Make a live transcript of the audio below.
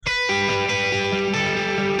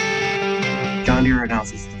John Deere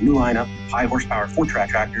announces the new lineup of high-horsepower 4-track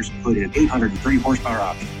tractors, including an 830-horsepower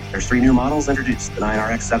option. There's 3 new models introduced, the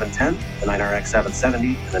 9RX 710, the 9RX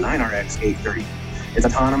 770, and the 9RX 830. It's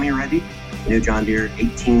autonomy ready. The new John Deere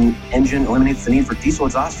 18 engine eliminates the need for diesel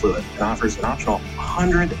exhaust fluid and offers an optional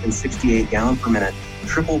 168 gallon per minute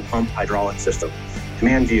triple pump hydraulic system.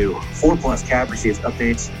 Command View 4+ cab receives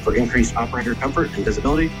updates for increased operator comfort and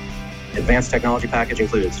visibility. Advanced technology package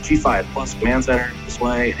includes G5 Plus command center,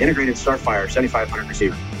 display, and integrated StartFire 7500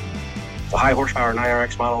 receiver. The high horsepower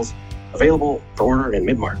 9RX models available for order in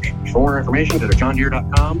mid-March. For more information, go to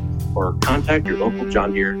johndeere.com or contact your local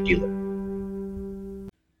John Deere dealer.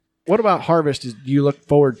 What about harvest do you look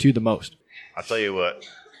forward to the most? I'll tell you what,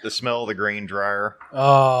 the smell of the grain dryer.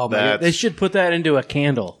 Oh, man. They should put that into a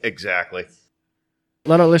candle. Exactly.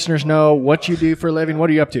 Let our listeners know what you do for a living. What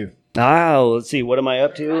are you up to? Let's see. What am I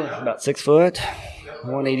up to? About 6 foot,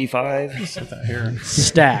 185.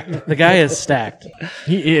 Stacked. The guy is stacked.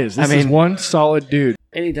 He is. This is one solid dude.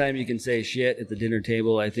 Anytime you can say shit at the dinner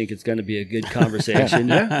table, I think it's going to be a good conversation.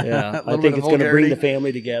 Yeah. I bit think of it's going to bring vulgarity. the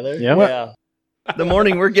family together. Yep. Yeah. The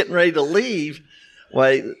morning we're getting ready to leave,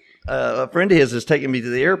 a friend of his is taking me to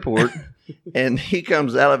the airport, and he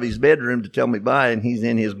comes out of his bedroom to tell me bye, and he's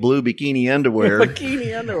in his blue bikini underwear.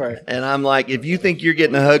 Bikini underwear. And I'm like, if you think you're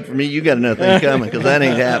getting a hug from me, you got another thing coming, because that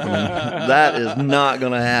ain't happening. That is not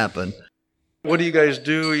going to happen. What do you guys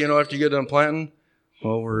do, after you get done planting?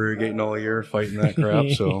 Well, we're irrigating all year, fighting that crap,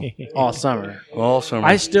 so. All summer. All summer.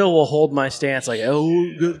 I still will hold my stance like,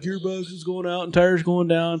 gearbox is going out and tires going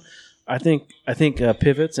down. I think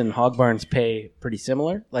pivots and hog barns pay pretty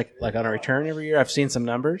similar, like on a return every year. I've seen some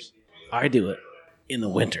numbers. I do it in the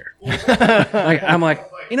winter. I'm like,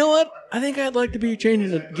 you know what? I think I'd like to be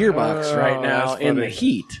changing the gearbox right now in the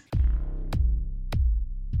heat.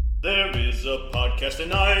 There is a podcast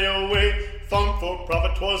in Iowa, Farm for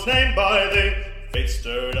Profit 'twas named by they. Fate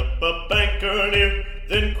stirred up a banker near,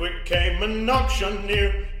 then quick came an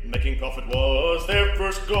auctioneer. Making profit was their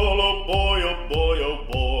first goal, oh boy, oh boy, oh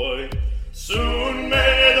boy. Soon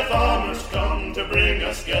may the farmers come to bring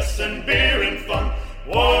us guests and beer and fun.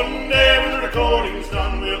 One day when the recording's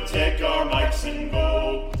done, we'll take our mics and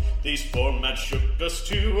go. These formats shook us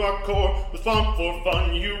to our core. With Farm for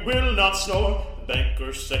Fun, you will not snore. The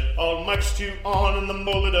banker set all mics to on, and the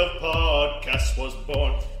mullet of podcasts was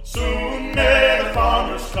born. Soon may the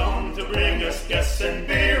farmers come to bring us guests and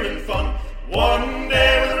beer and fun. One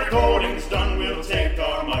day when the recording's done, we'll take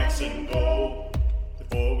our mics and go.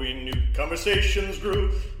 Before we knew, conversations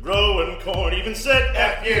grew. Growing corn even said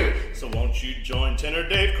F you. So won't you join Tanner,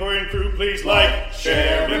 Dave, Corey, and crew? Please like,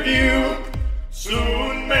 share, review.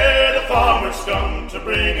 Soon may the farmers come to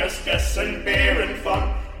bring us guests and beer and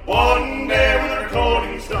fun. One day when the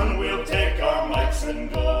recording's done, we'll take our mics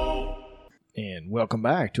and go. And welcome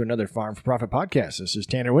back to another Farm for Profit podcast. This is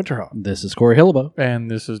Tanner Winterhall. This is Corey Hillebo.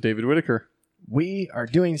 And this is David Whitaker. We are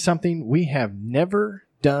doing something we have never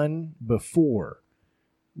done before.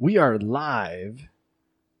 We are live.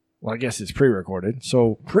 Well, I guess it's pre-recorded.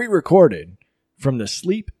 So pre-recorded from the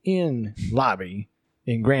Sleep Inn lobby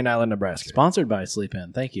in Grand Island, Nebraska. Sponsored by Sleep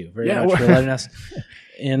In. Thank you very much for letting us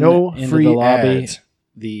No into free the lobby. ads.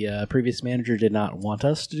 The previous manager did not want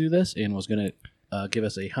us to do this and was going to give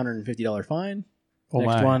us a $150 fine.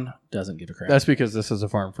 Next one doesn't give a crap. That's because this is a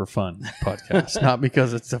Farm for Fun podcast, not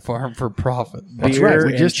because it's a Farm for Profit. That's Beer right.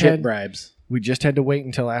 We and just chip had bribes. We just had to wait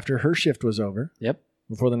until after her shift was over. Yep.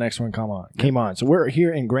 Before the next one came on. So we're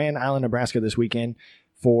here in Grand Island, Nebraska this weekend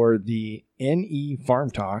for the NE Farm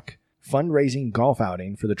Talk fundraising golf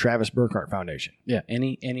outing for the Travis Burkhart Foundation. Yeah,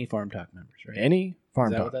 any Farm Talk members, right? Any Farm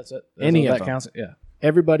Is that Talk. what that's it? Any that of them. counts? Yeah.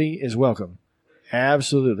 Everybody is welcome.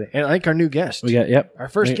 Absolutely. And I like our new guest. We got Our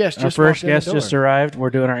first guest Our just first walked in the guest door. just arrived. We're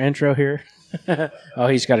doing our intro here. Oh,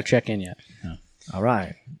 he's got to check in yet. No. All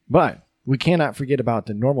right. But we cannot forget about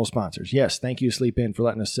the normal sponsors. Yes, thank you, Sleep In, for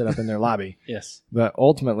letting us sit up in their lobby. Yes. But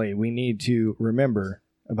ultimately, we need to remember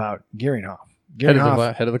about Geringhoff. Head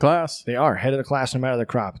of the class. They are head of the class no matter the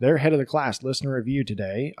crop. They're head of the class listener review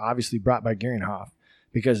today, obviously brought by Geringhoff,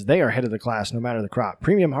 because they are head of the class no matter the crop.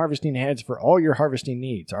 Premium harvesting heads for all your harvesting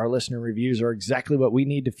needs. Our listener reviews are exactly what we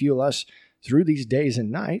need to fuel us through these days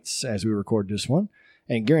and nights as we record this one.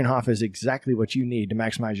 And Geringhoff is exactly what you need to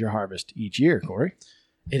maximize your harvest each year, Corey.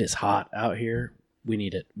 It is hot out here. We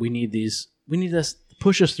need it. We need these. We need this to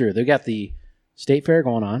push us through. They've got the state fair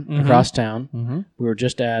going on across town. Mm-hmm. We were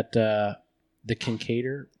just at the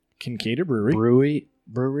Kincaider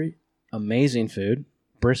Brewery. Amazing food.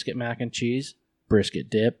 Brisket mac and cheese.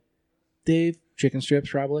 Brisket dip. Dave, chicken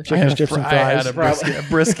strips probably. Chicken strips and fries. I had a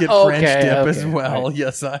brisket Okay, French dip as okay. well. Right.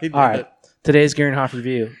 Yes, I did. All right. Today's Geringhoff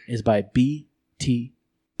review is by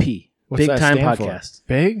BTP. What's Big that Time stand for? Podcast.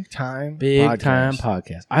 Big Time Big Time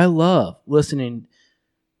Podcast. I love listening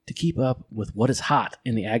to keep up with what is hot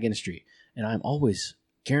in the ag industry, and I'm always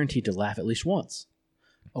guaranteed to laugh at least once.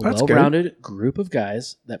 A That's well-rounded group of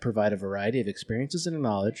guys that provide a variety of experiences and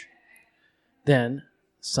knowledge. Then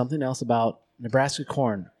something else about Nebraska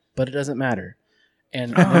corn, but it doesn't matter.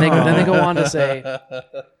 And then they go on to say,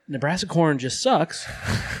 Nebraska corn just sucks,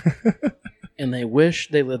 and they wish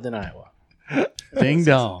they lived in Iowa. Ding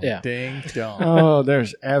dong. Yeah. Ding dong. Oh,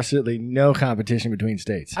 there's absolutely no competition between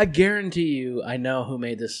states. I guarantee you, I know who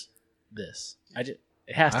made this. It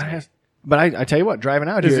has to be. But I tell you what, driving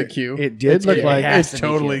out Is here, it Q? it did look like it's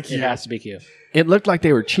totally Q. It has to be Q. it looked like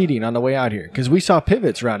they were cheating on the way out here because we saw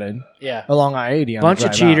pivots running Yeah. along I-80. On Bunch the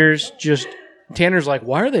of drive out. cheaters. Just Tanner's like,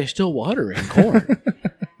 why are they still watering corn?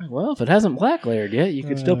 Well, if it hasn't black layered yet, you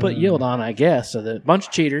could still put yield on, I guess. So the bunch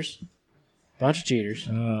of cheaters.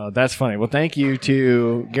 That's funny. Well, thank you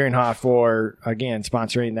to Gary Hoff for, again,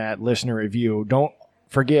 sponsoring that listener review. Don't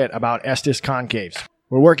forget about Estes Concaves.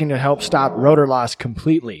 We're working to help stop rotor loss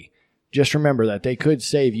completely. Just remember that they could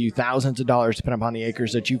save you thousands of dollars depending upon the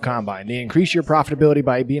acres that you combine. They increase your profitability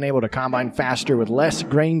by being able to combine faster with less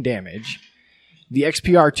grain damage. The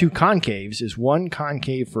XPR2 Concaves is one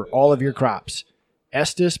concave for all of your crops.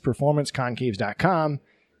 EstesPerformanceConcaves.com.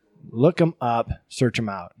 Look them up. Search them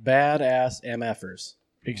out. Badass MFers.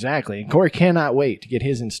 Exactly. And Corey cannot wait to get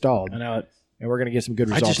his installed. I know it. And we're going to get some good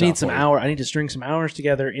I results. just need out some for you. hours. I need to string some hours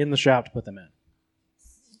together in the shop to put them in.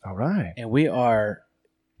 All right. And we are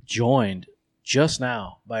joined just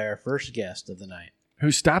now by our first guest of the night.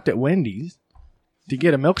 Who stopped at Wendy's to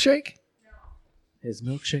get a milkshake? His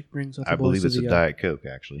milkshake brings up. I believe it's a Diet Coke,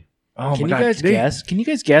 actually. Oh Can my you God. guys guess? Can you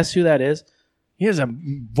guys guess who that is? He has a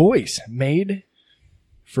voice made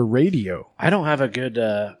for radio. I don't have a good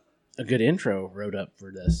intro wrote up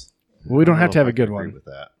for this. Well, we don't have to have a I good agree one. with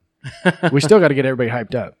that. We still got to get everybody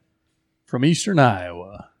hyped up. From Eastern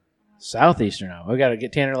Iowa. Southeastern now. We got to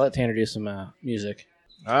get Tanner. Let Tanner do some music.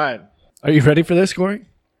 All right. Are you ready for this, Corey?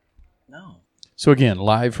 No. So again,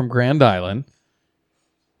 live from Grand Island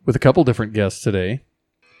with a couple different guests today.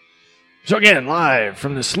 So again, live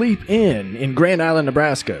from the Sleep Inn in Grand Island,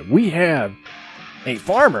 Nebraska, we have a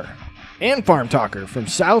farmer and farm talker from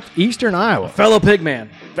southeastern Iowa, Fellow Pigman.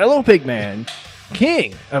 fellow pigman,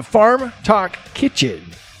 king of Farm Talk Kitchen,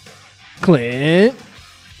 Clint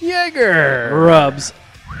Yeager. Rubs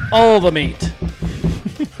all the meat.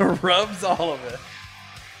 Rubs all of it.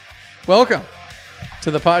 Welcome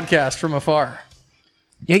to the podcast from afar.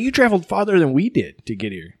 Yeah, you traveled farther than we did to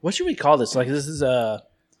get here. What should we call this? Like, this is a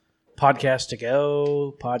podcast to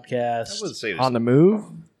go, I podcast. would say On the move?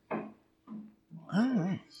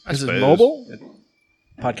 I This is suppose. mobile?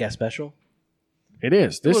 Podcast special. It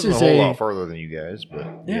is. It This wasn't is a whole a... lot farther than you guys, but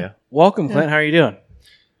yeah. Welcome, Clint. How are you doing?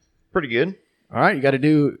 Pretty good. All right, you got to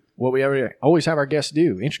do what we always have our guests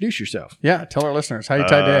do. Introduce yourself. Yeah, tell our listeners how you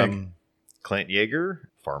tie dag. Clint Yeager,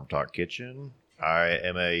 Farm Talk Kitchen. I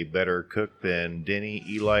am a better cook than Denny,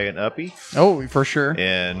 Eli, and Uppy, Oh, for sure.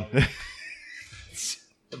 and that's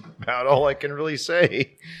about all I can really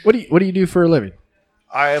say. What do you do for a living?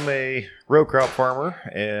 I am a row crop farmer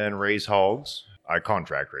and raise hogs. I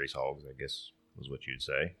contract raise hogs, I guess is what you'd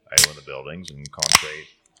say. I own the buildings and contract.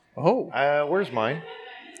 Oh, Where's mine?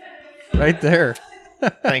 right there.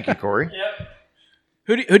 Thank you, Corey.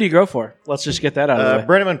 Who do you grow for? Let's just get that out of the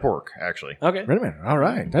way. Brenneman Pork, actually. Okay. Wait a minute. All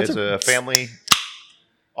right. That's It's a family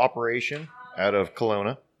operation out of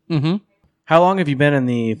Kelowna. Mm-hmm. How long have you been in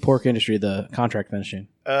the pork industry, the contract finishing?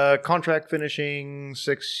 Contract finishing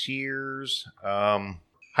 6 years.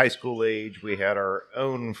 High school age, we had our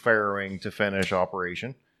own farrowing to finish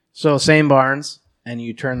operation. So same barns, and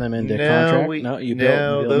you turn them into contract? You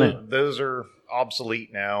build new. Those are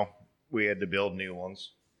obsolete now. We had to build new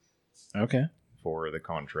ones Okay. for the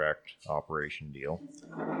contract operation deal.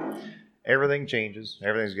 Everything changes.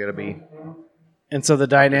 Everything's got to be. And so the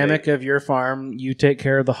dynamic of your farm, you take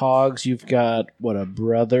care of the hogs. You've got, a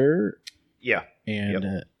brother Yeah. and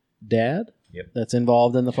Yep. dad Yep. that's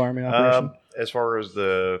involved in the farming operation? As far as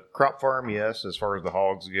the crop farm, yes. As far as the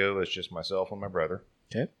hogs go, it's just myself and my brother.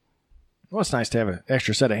 Okay. Well, it's nice to have an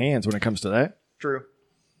extra set of hands when it comes to that. True.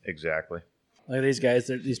 Exactly. Look at these guys,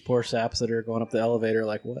 these poor saps that are going up the elevator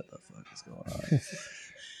like, what the fuck is going on?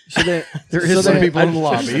 So then, There is some people in the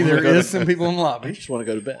lobby. There is some people in the I lobby. just want to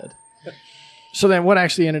go to bed. so then, what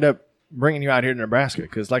actually ended up bringing you out here to Nebraska?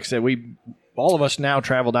 Because, like I said, all of us now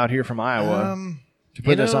traveled out here from Iowa to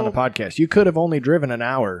put this on the podcast. You could have only driven an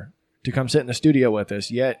hour to come sit in the studio with us,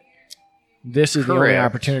 yet this is the only Correct.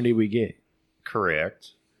 opportunity we get.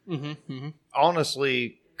 Correct.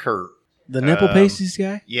 Honestly, Kurt. The nipple pasties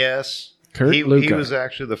guy? Yes. Kurt he Luca. was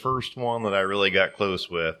actually the first one that I really got close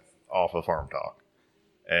with off of Farm Talk.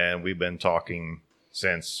 And we've been talking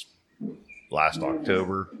since last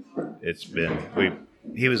October.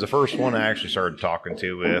 He was the first one I actually started talking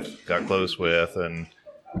to got close with, and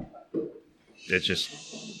it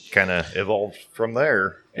just kind of evolved from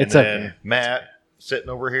there. And then Matt sitting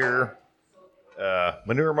over here,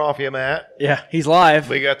 Manure Mafia Matt. Yeah, he's live.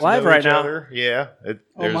 We got to live know right each now. other. Yeah.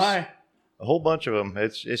 Oh my! A whole bunch of them.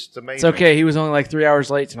 It's amazing. It's okay. He was only like 3 hours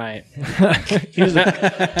late tonight. he was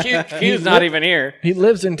not even here. He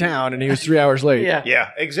lives in town, and he was 3 hours late. Yeah. Yeah,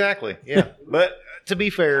 exactly. Yeah. But to be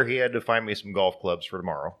fair, he had to find me some golf clubs for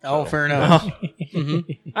tomorrow. Oh, fair enough.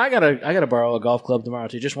 I gotta borrow a golf club tomorrow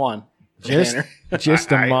too. Just one. Just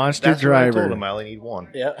a monster that's driver. What I told him I only need one.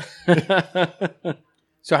 Yeah.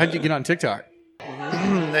 So how'd you get on TikTok?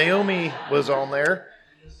 Naomi was on there,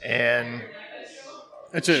 and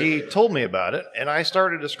she told me about it, and I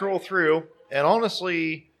started to scroll through, and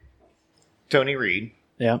honestly, Tony Reed,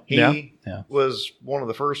 he was one of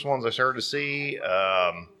the first ones I started to see.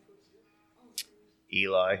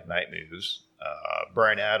 Eli, Night Moves,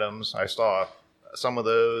 Brian Adams, I saw some of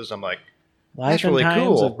those. I'm like, Life that's really and Times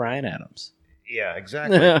cool. of Brian Adams. Yeah,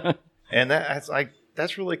 exactly. And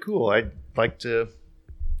that's really cool. I'd like to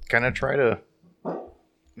kind of try to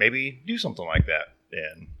maybe do something like that.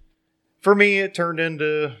 And for me, it turned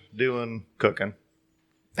into doing cooking.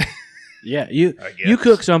 Yeah, I guess. you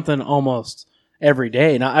cook something almost every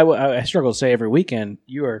day. Now, I struggle to say every weekend.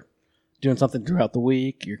 You are doing something throughout the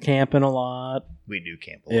week. You're camping a lot. We do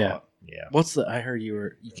camp a lot. Yeah. I heard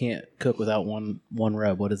you can't cook without one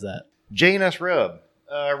rub. What is that? J&S Rub,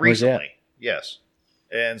 Where's that? recently. Yes.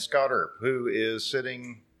 And Scott Earp, who is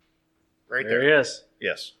sitting right there. There he is.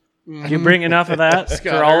 Yes. Can you bring enough of that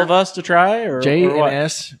for all of us to try? Or what?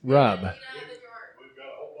 J&S Rub.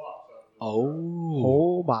 Oh.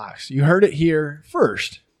 Whole box. You heard it here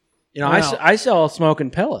first. You know, I sell smoking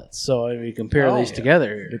pellets, so we compare these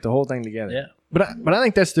together. Get the whole thing together. Yeah. But I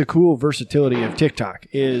think that's the cool versatility of TikTok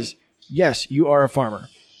is, yes, you are a farmer.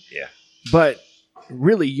 Yeah. But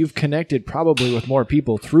really, you've connected probably with more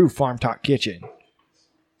people through Farm Talk Kitchen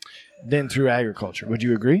than through agriculture. Would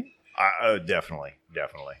you agree? Definitely.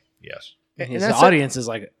 Yes. His audience is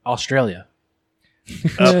like Australia.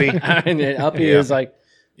 Uppy. Uppy is like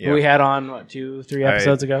who we had on, 2-3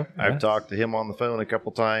 episodes ago? I've talked to him on the phone a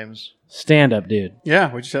couple times. Stand-up dude.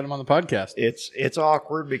 Yeah, we just had him on the podcast. It's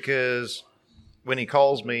awkward because when he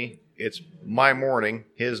calls me, it's my morning,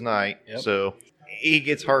 his night. Yep. So he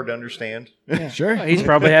gets hard to understand. Yeah, sure. He's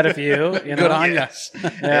probably had a few. You know? Good on yes.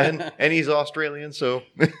 Yeah. And he's Australian, so.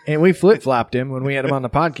 And we flip-flopped him when we had him on the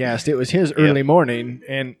podcast. It was his early morning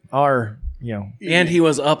and our, And he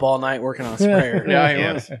was up all night working on a sprayer. Yeah,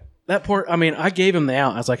 he was. That poor, I gave him the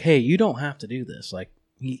out. I was like, hey, you don't have to do this. Like,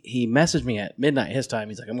 he messaged me at midnight his time.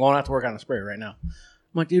 He's like, I'm going out to work on a sprayer right now. I'm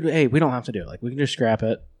like, dude, hey, we don't have to do it. Like, we can just scrap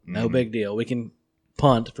it. No big deal. We can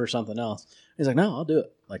punt for something else. He's like, no, I'll do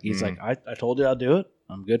it. Like, he's like, I told you I'll do it.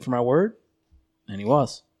 I'm good for my word. And he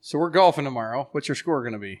was. So we're golfing tomorrow. What's your score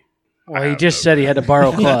going to be? Well, he just said he had to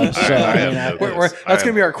borrow clubs. So, that's going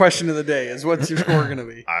to be our question of the day is what's your score going to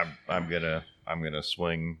be? I'm gonna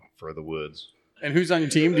swing for the woods. And who's on your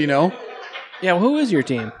team? Do you know? Yeah, well, who is your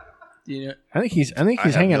team? Do you know? I think he's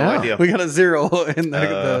hanging no out. idea. We got a 0 in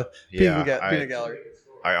the peanut gallery.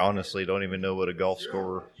 I honestly don't even know what a golf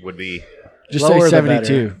score would be. Just Lower say the better.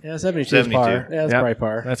 72. Yeah, 72 is par. Yeah, that's probably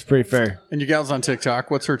par. That's pretty fair. And your gal's on TikTok.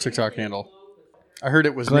 What's her TikTok handle? I heard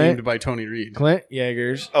it was Clint. named by Tony Reed. Clint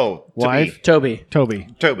Yeager's wife. Toby. Toby.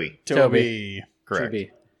 Toby. Correct.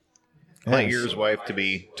 Toby. Clint Yeager's wife to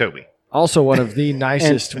be Toby. Also one of the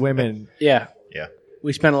nicest women. Yeah. Yeah.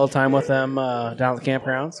 We spent a little time with them down at the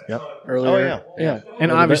campgrounds. Yep. Earlier. Oh, yeah.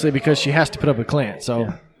 And obviously because she has to put up with Clint,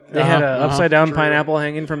 so They had an upside-down pineapple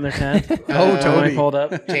hanging from their tent. Tony. They pulled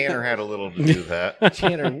up. Tanner had a little to do with that.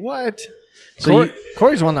 Tanner, what? So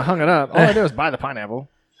Corey's the one that hung it up. All I did was buy the pineapple.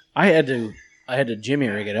 I had to Jimmy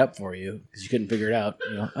rig it up for you because you couldn't figure it out.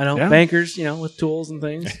 I know Yeah. bankers, with tools and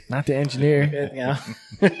things. Not the engineer.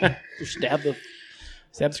 Just stab the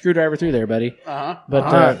screwdriver through there, buddy. Uh-huh.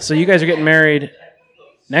 But so you guys are getting married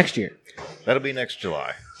next year, That'll be next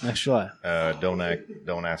July. next July.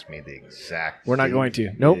 Don't ask me the exact. We're not date. going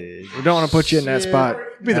to. Nope. We don't want to put you in that spot.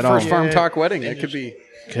 It'd be the at first all. Farm Talk wedding. It could be.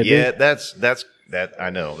 Could Yeah, be. that's I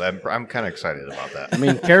know. I'm kind of excited about that. I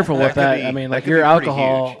mean, careful with That could that. be- that Like could your be pretty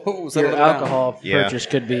alcohol, huge. What was your that about? alcohol Yeah. purchase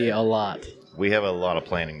could be a lot. We have a lot of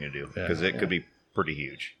planning to do because it could be pretty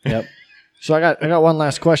huge. Yep. So I got one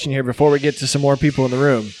last question here before we get to some more people in the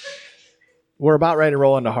room. We're about ready to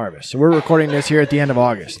roll into harvest. So we're recording this here at the end of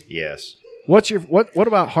August. Yes. What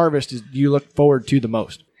about harvest do you look forward to the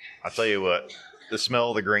most? I tell you what, the smell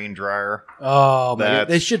of the grain dryer. Oh, man. That's-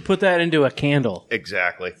 They should put that into a candle.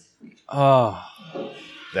 Exactly. Oh,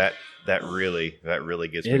 That really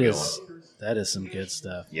gets me it going. is. That is some good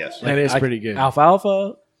stuff. Yes. That is pretty good.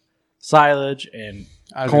 Alfalfa, silage, and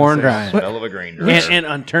I was corn gonna say, drying. Smell of a grain dryer. And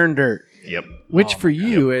unturned dirt. Yep. Which for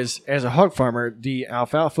you, as a hog farmer, the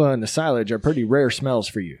alfalfa and the silage are pretty rare smells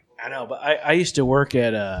for you. I know, but I used to work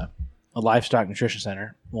at a livestock nutrition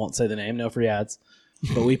center. Won't say the name, no free ads.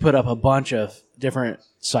 But we put up a bunch of different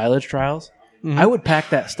silage trials. I would pack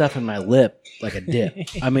that stuff in my lip like a dip.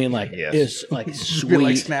 I mean, like Yes. it's like Be like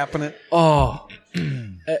sweet. snapping it. Oh,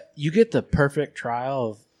 you get the perfect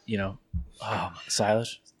trial of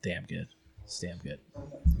silage. Damn good. It's damn good.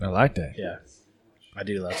 I like that. Yeah, I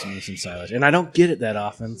do love some silage, and I don't get it that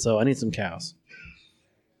often, so I need some cows.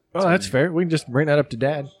 Well, that's fair. We can just bring that up to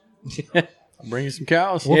Dad. I'll bring you some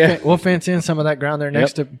cows. We'll fence in some of that ground there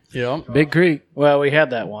next to Yeah. Big Creek. Well, we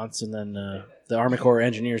had that once, and then the Army Corps of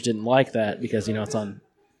Engineers didn't like that because it's on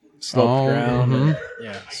sloped ground. And,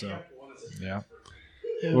 yeah, so Yeah.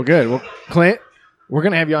 Well, good. Well, Clint, we're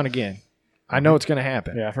going to have you on again. I know it's going to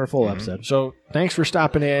happen. yeah, for a full episode. So thanks for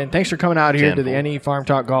stopping in. Thanks for coming out here to the NE Farm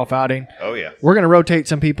Talk Golf Outing. Oh, yeah. We're going to rotate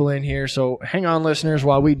some people in here, so hang on, listeners,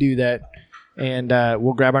 while we do that, and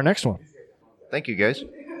we'll grab our next one. Thank you, guys.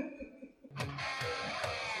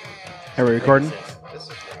 Are we recording?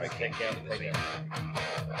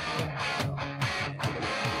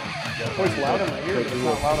 Oh, it's loud in my ear, but it's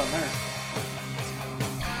not loud on there.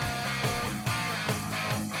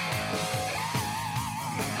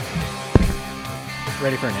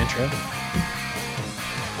 Ready for an intro?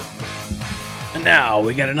 And now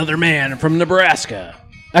we got another man from Nebraska.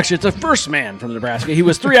 Actually, it's the first man from Nebraska. He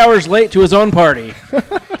was 3 hours late to his own party.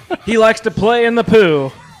 He likes to play in the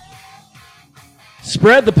poo.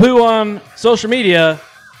 Spread the poo on social media.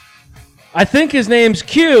 I think his name's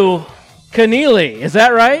Q Keneally. Is that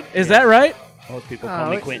right? Is that right? Most people call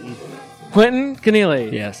me Quentin. Quentin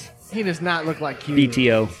Keneally. Yes. He does not look like Q.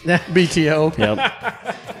 BTO. BTO.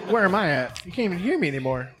 Yep. Where am I at? You can't even hear me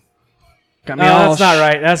anymore. Got No, me all that's not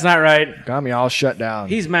right. That's not right. Got me all shut down.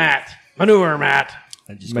 He's Matt. Manure Matt.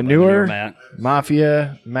 I just go by Manure, Matt.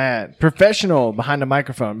 Mafia, Matt. Professional behind the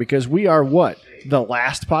microphone, because we are what? The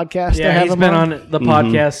last podcast to Yeah, have he's him been on? on the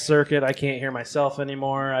podcast circuit. I can't hear myself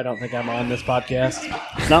anymore. I don't think I'm on this podcast.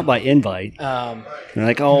 It's not by invite. They're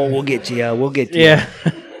like, oh, we'll get you. We'll get you. Yeah.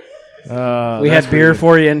 We that's had beer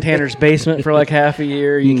for you in Tanner's basement for like half a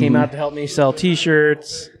year. You came out to help me sell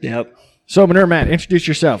T-shirts. Yep. So, Manure Matt, introduce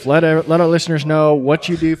yourself. Let our listeners know what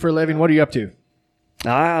you do for a living. What are you up to?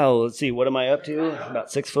 Let's see. What am I up to? About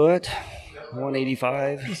 6 foot,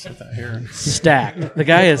 185. Stacked. The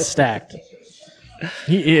guy is stacked.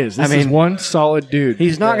 He is. This I is mean, one solid dude.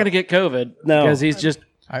 He's not going to get COVID No. because he's just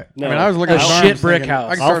I No. mean, I was looking A at his shit arms brick thinking,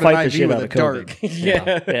 house. I can I'll start fight an the IV shit with out a of dart.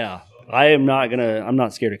 COVID. Yeah. I'm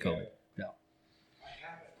not scared of COVID. No.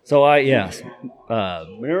 So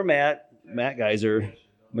Manure Matt Geyser,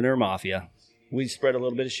 Manure Mafia. We spread a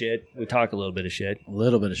little bit of shit. We talk a little bit of shit. a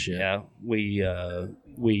little bit of shit. Yeah.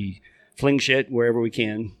 We fling shit wherever we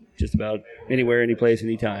can, just about anywhere, any place,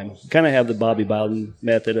 anytime. Kind of have the Bobby Bowden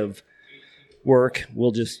method of work.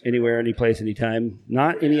 We'll just anywhere, any place, anytime.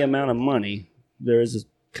 Not any amount of money. There is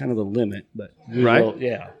kind of a limit, but we Right. will-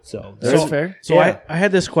 yeah. So That's fair. So Yeah. I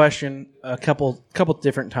had this question a couple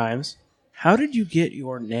different times. How did you get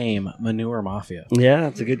your name, Manure Mafia? Yeah,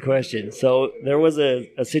 that's a good question. So there was a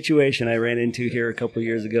situation I ran into here a couple of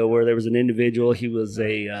years ago where there was an individual. He was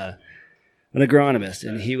an agronomist,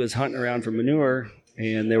 and he was hunting around for manure.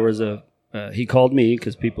 And there was he called me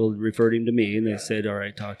because people referred him to me, and they said, "All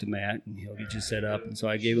right, talk to Matt, and he'll get you set up." And so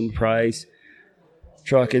I gave him a price,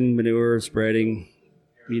 trucking, manure, spreading,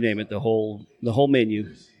 you name it, the whole menu.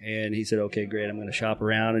 And he said, "Okay, great. I'm going to shop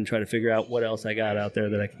around and try to figure out what else I got out there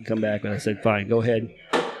that I can come back with." I said, "Fine, go ahead."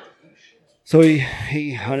 So he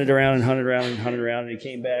hunted around and hunted around and hunted around, and he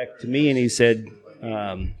came back to me and he said,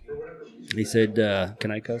 "Can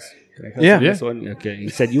I cuss? Can I cuss Yeah. on this one?" Okay. He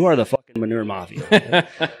said, "You are the fucking Manure Mafia."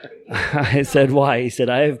 I said, "Why?" He said,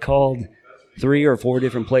 "I have called 3 or 4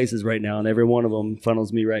 different places right now, and every one of them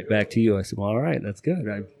funnels me right back to you." I said, "Well, all right, that's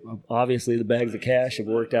good. Obviously, the bags of cash have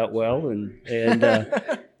worked out well, and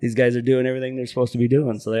these guys are doing everything they're supposed to be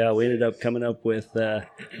doing." So yeah, we ended up coming up with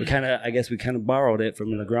we kind of borrowed it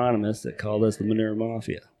from an agronomist that called us the Manure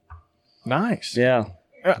Mafia. Nice. Yeah.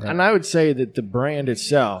 And I would say that the brand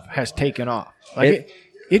itself has taken off. Like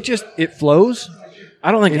it flows.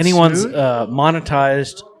 I don't think It's anyone's smooth.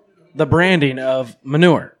 monetized the branding of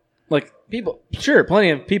manure. Like plenty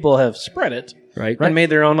of people have spread it Right. and made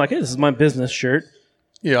their own. Like, hey, this is my business shirt.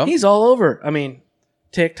 Yeah. He's all over. I mean,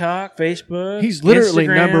 TikTok, Facebook. He's literally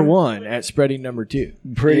Instagram. number one at spreading number two.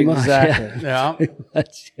 Pretty much. Exactly. Yeah.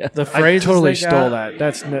 Yeah. The I phrases totally they stole got, that.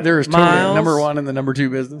 That's There's Miles. totally number one and the number two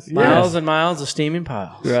business. Miles and miles of steaming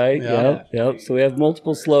piles. Right. Yeah. Yep. So we have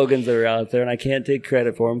multiple slogans that are out there, and I can't take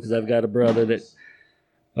credit for them because I've got a brother that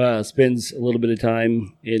spends a little bit of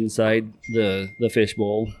time inside the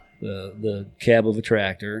fishbowl, the cab of a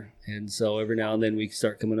tractor, and so every now and then we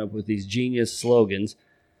start coming up with these genius slogans.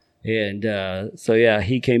 And so yeah,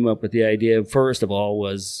 he came up with the idea. First of all,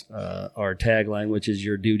 was our tagline, which is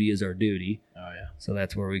 "Your duty is our duty." Oh yeah. So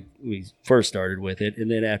that's where we first started with it, and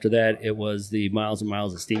then after that, it was the miles and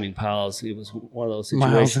miles of steaming piles. It was one of those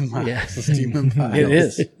situations. Miles and miles Yeah. of steaming piles. It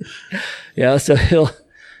is. Yeah, so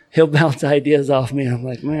he'll bounce ideas off me, and I'm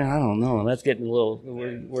like, man, I don't know. That's getting a little.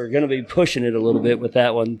 We're going to be pushing it a little bit with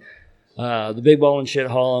that one. The big ball and shit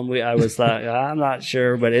hauling. I was like, I'm not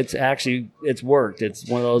sure, but it's worked. It's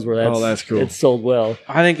one of those where that's cool. It's sold well.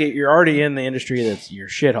 I think you're already in the industry that's you're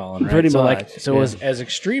shit hauling, right? Pretty so much, So yeah. as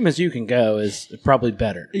extreme as you can go is probably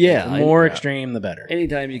better. Yeah, The more I- extreme, the better.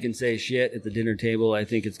 Anytime you can say shit at the dinner table, I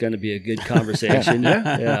think it's going to be a good conversation. A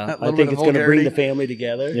I little think bit of it's going to bring vulgarity. the family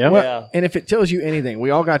together. Yep. Yeah. And if it tells you anything,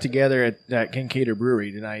 we all got together at that Kincaid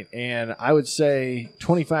Brewery tonight, and I would say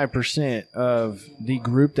 25% of the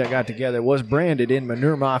group that got together was branded in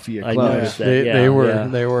Manure Mafia I Club. noticed that. They, Yeah, they were. yeah.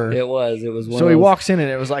 They were. It was one So of he those- walks in, and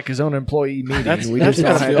it was like his own employee meeting. That's we that's just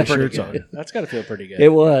all gotta had feel our pretty shirts good. on. That's got to feel pretty good. It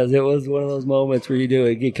was one of those moments where you do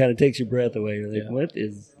it. It kind of takes your breath away. You're like, Yeah. what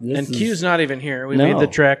is this? And is- Q's not even here. We No. made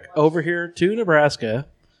the trek over here to Nebraska,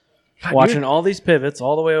 watching all these pivots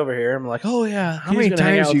all the way over here. I'm like, oh yeah, How many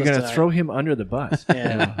times are you going to throw him under the bus?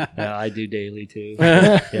 Yeah. Yeah, I do daily too.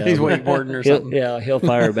 He's wakeboarding or something. He'll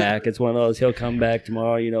fire back. It's one of those. He'll come back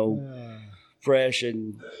tomorrow, fresh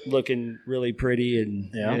and looking really pretty, and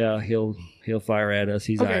Yeah. he'll fire at us.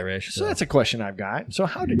 He's Okay, Irish. so that's a question I've got. So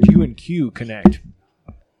how did you and Q connect?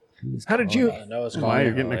 How did you? No, it's Why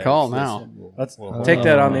you're getting a call now? Let's take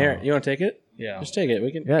that on the air. You want to take it? yeah. Just take it.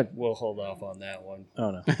 We can. Yeah, We'll hold off on that one.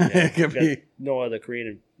 Oh no. It could be. No, the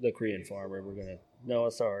Korean farmer. We're gonna. No,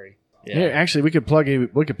 sorry. Yeah. Here, actually, we could plug you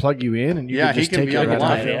in, and you Yeah, could he just can take be it on the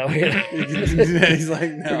right line. off. Yeah, He's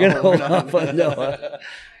like, no. we're gonna we're hold not off doing on that. Noah.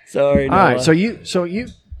 Sorry, All Noah. right, so you,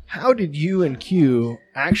 how did you and Q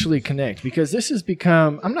actually connect? Because this has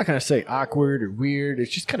become, I'm not going to say awkward or weird.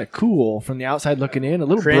 It's just kind of cool from the outside looking in, a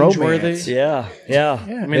little Cringeworthy. bromance. Yeah.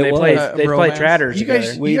 I mean, It they was. play A they play bromance. tratters You together.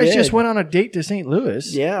 guys, We you guys did. just went on a date to St.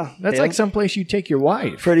 Louis. Yeah. That's yeah. like someplace you take your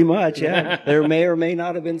wife. Pretty much, yeah. There may or may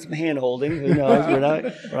not have been some hand holding. Who knows? We're not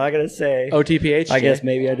gonna say. OTPH. I guess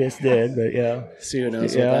maybe I just did, but yeah. Sue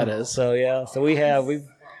knows yeah. what that is. So yeah. So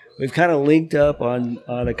we've kind of linked up on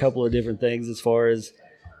a couple of different things as far as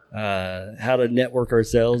how to network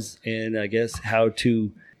ourselves and I guess how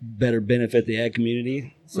to better benefit the ag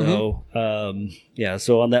community. So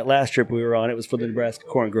so on that last trip we were on, it was for the Nebraska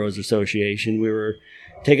Corn Growers Association. We were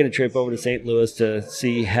taking a trip over to St. Louis to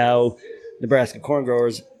see how Nebraska Corn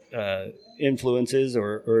Growers influences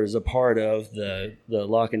or is a part of the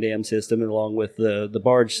lock and dam system, and along with the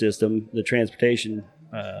barge system, the transportation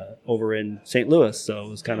over in St. Louis. So it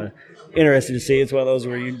was kind of interesting to see. It's one of those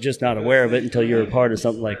where you're just not aware of it until you're a part of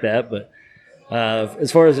something like that. But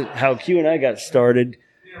as far as how Q and I got started,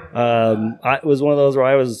 it was one of those where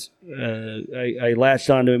I latched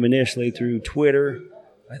onto him initially through Twitter,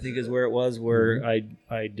 I think is where it was, where I'd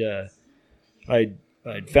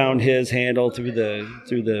found his handle through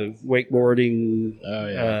the wakeboarding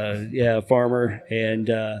farmer, and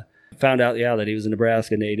found out that he was a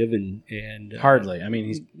Nebraska native, and Hardly. I mean,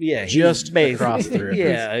 he's just across through.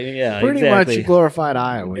 yeah, Pretty exactly. much glorified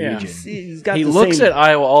Iowa Yeah. region. He's got he the looks same- at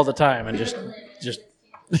Iowa all the time and just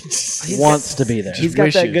wants to be there. He's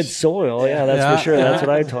got that wishes. good soil. Yeah, that's Yeah, for sure. yeah. That's what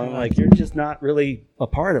I told him. Like, you're just not really a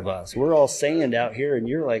part of us. We're all sand out here, and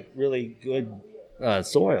you're like really good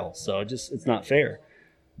soil. So it's not fair.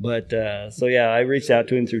 But I reached out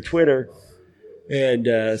to him through Twitter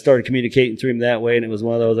and started communicating through him that way. And it was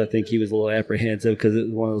one of those, I think he was a little apprehensive because it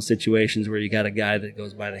was one of those situations where you got a guy that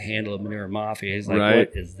goes by the handle of Manure Mafia. He's like, Right.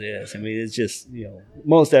 what is this? I mean, it's just,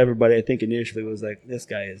 most everybody I think initially was like, this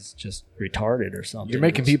guy is just retarded or something. You're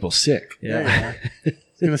making people sick. Yeah. I was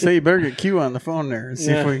going to say, you better get Q on the phone there and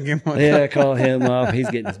see if we can get him on. Yeah, call him up. He's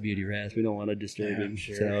getting his beauty rest. We don't want to disturb him.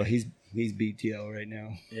 Sure. So he's BTO right now.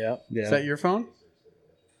 Yeah. Yeah. Is that your phone?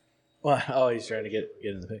 Well, oh, he's trying to get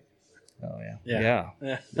in the pic. Oh yeah. Yeah.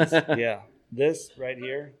 Yeah. Yeah. This right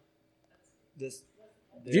here. This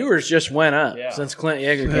Viewers just went up since Clint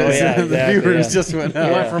Yeager came. The viewers just went up.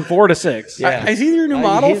 He went from 4 to 6. Yeah. Is he your new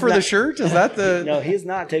model for the shirt? Is that the? No, he's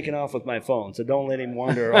not taking off with my phone, so don't let him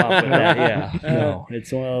wander off with that. Yeah, no,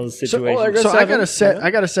 it's one of those situations. So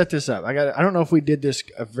I gotta set this up. I don't know if we did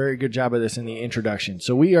a very good job of this in the introduction.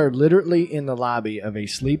 So we are literally in the lobby of a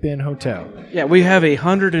sleep-in hotel. Yeah, we have a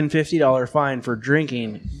 $150 fine for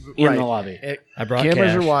drinking in the lobby. I brought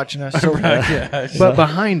Cameras cash. are watching us. But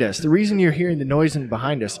behind us, the reason you're hearing the noise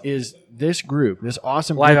behind us is this group, this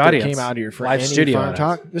awesome Live group audience. that came out here for Live any studio Farm audience.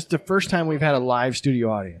 Talk. This is the first time we've had a live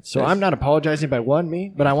studio audience. So I'm not apologizing by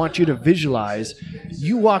me, but I want you to visualize.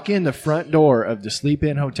 You walk in the front door of the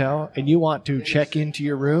Sleep-In Hotel and you want to check into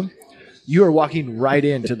your room. You are walking right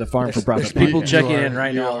into the Farm for Profit. People podcast. checking in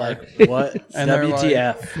right now like, what And they're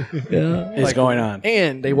WTF is going on?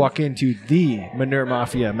 And they walk into the Manure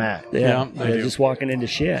Mafia, Matt. Yeah, they they're do. just walking into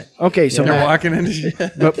shit. Okay, so They're Matt, walking into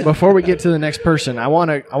shit. but before we get to the next person, I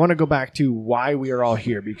want to go back to why we are all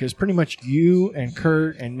here, because pretty much you and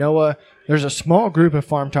Kurt and Noah, there's a small group of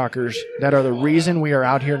farm talkers that are the reason we are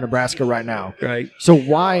out here in Nebraska right now. Right. So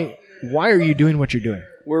why are you doing what you're doing?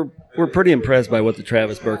 We're pretty impressed by what the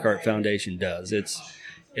Travis Burkhardt Foundation does. It's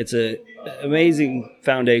a amazing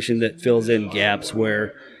foundation that fills in gaps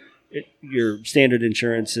where your standard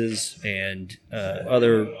insurances and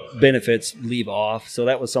other benefits leave off. So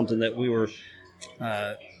that was something that we were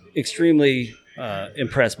extremely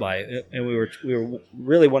impressed by, and we were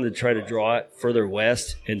really wanted to try to draw it further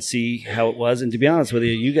west and see how it was. And to be honest with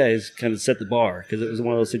you, you guys kind of set the bar, because it was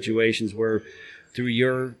one of those situations where through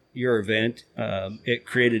your event, it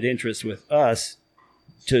created interest with us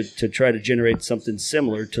to try to generate something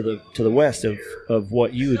similar to the west of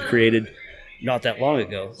what you had created not that long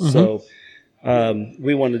ago. Mm-hmm. So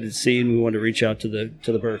we wanted to see, and we wanted to reach out to the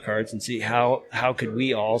Burkhardts and see how could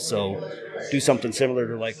we also do something similar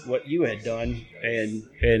to like what you had done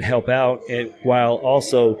and help out, and while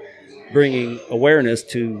also bringing awareness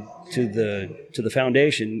to the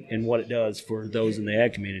foundation and what it does for those in the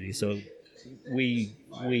ag community. So we've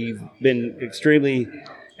been extremely.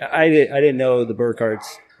 I didn't know the Burkhardts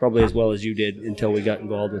probably as well as you did until we got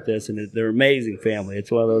involved with this, and they're an amazing family.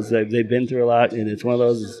 It's one of those they've been through a lot, and it's one of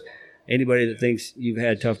those. Anybody that thinks you've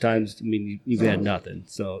had tough times, I mean, you've had nothing.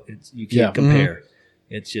 So you can't compare. Mm-hmm.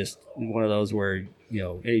 It's just one of those where,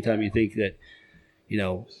 anytime you think that,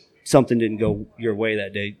 something didn't go your way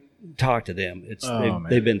that day, talk to them.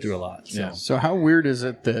 They've been through a lot. So. Yeah. So how weird is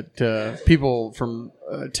it that people from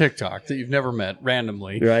TikTok that you've never met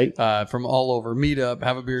randomly, right, from all over, meet up,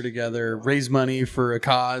 have a beer together, raise money for a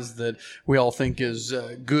cause that we all think is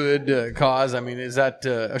a good cause? I mean, is that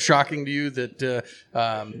shocking to you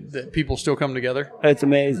that people still come together? It's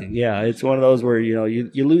amazing. Yeah, it's one of those where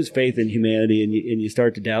you lose faith in humanity, and you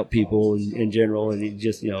start to doubt people in general, and you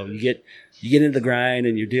just you get into the grind,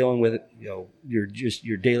 and you're dealing with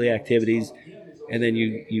your daily activities, and then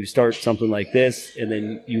you start something like this, and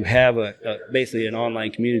then you have basically an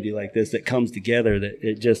online community like this that comes together. That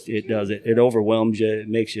it overwhelms you. It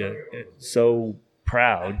makes you so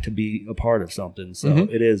proud to be a part of something. So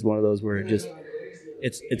mm-hmm. It is one of those where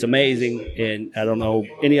it's amazing, and I don't know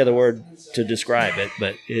any other word to describe it,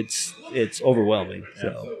 but it's overwhelming.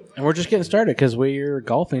 So. And we're just getting started because we're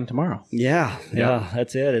golfing tomorrow. Yeah,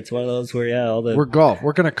 that's it. It's one of those where we're golf.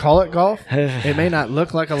 We're gonna call it golf. It may not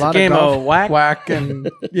look like a lot game of golf. Whack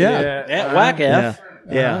and whack F.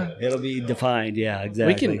 Yeah, it'll be defined. Yeah,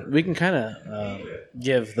 exactly. We can kind of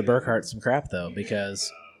give the Burkhardts some crap though,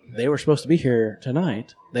 because they were supposed to be here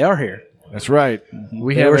tonight. They are here. That's right.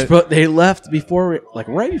 They left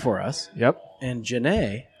right before us. Yep. And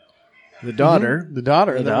Janae, the daughter,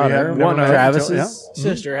 one of Travis's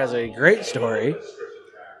sister, has a great story.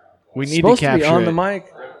 We need supposed to capture be on it. the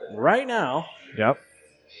mic right now. Yep.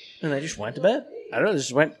 And they just went to bed. I don't know. They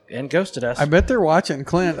just went and ghosted us. I bet they're watching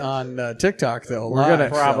Clint on TikTok though.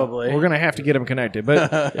 We're gonna have to get them connected.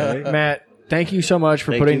 But Matt, thank you so much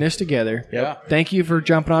for putting this together. Yep. Thank you for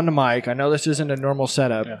jumping on the mic. I know this isn't a normal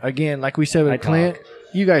setup. Yeah. Again, like we said with Clint,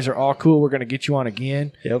 you guys are all cool. We're going to get you on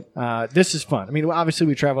again. Yep. This is fun. I mean, obviously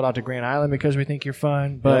we traveled out to Grand Island because we think you're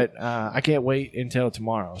fun, but I can't wait until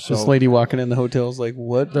tomorrow. So this lady walking in the hotel is like,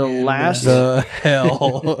 what the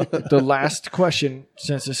hell? The last question,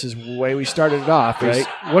 since this is the way we started it off, is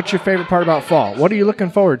what's your favorite part about fall? What are you looking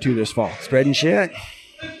forward to this fall? Spreading shit.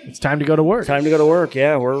 It's time to go to work.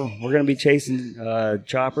 Yeah, we're going to be chasing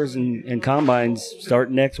choppers and combines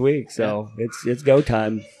starting next week. So it's go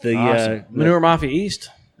time. The awesome. Manure Mafia East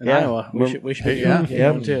in Yeah. Iowa. We should be Yeah. doing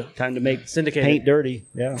one too. Time to make Syndicated. paint dirty.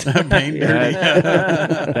 Yeah. Paint dirty.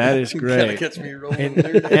 That is great. Gets me rolling. And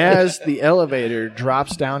as the elevator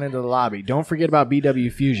drops down into the lobby, don't forget about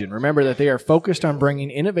BW Fusion. Remember that they are focused on bringing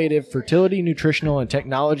innovative fertility, nutritional, and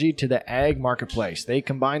technology to the ag marketplace. They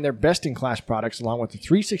combine their best-in-class products along with the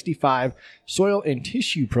 365 soil and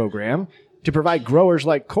tissue program to provide growers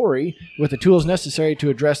like Corey with the tools necessary to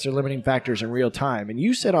address their limiting factors in real time. And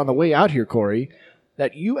you said on the way out here, Corey,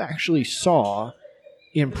 that you actually saw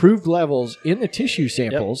improved levels in the tissue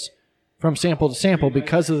samples from sample to sample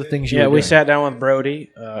because of the things you were doing. We sat down with Brody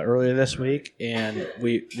earlier this week, and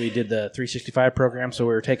we did the 365 program. So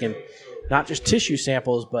we were taking not just tissue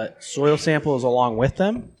samples, but soil samples along with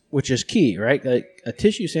them, which is key, right? Like a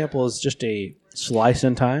tissue sample is just a slice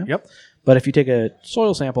in time. Yep. But if you take a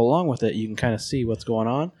soil sample along with it, you can kind of see what's going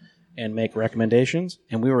on and make recommendations.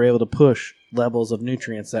 And we were able to push levels of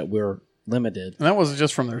nutrients that were limited. And that wasn't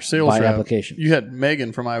just from their sales By rep. application. You had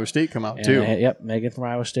Megan from Iowa State come out And, too. Megan from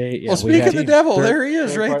Iowa State. Yeah, Well, speak of the devil, there he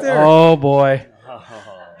is right there. Oh, boy.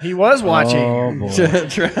 He was watching. Oh, boy.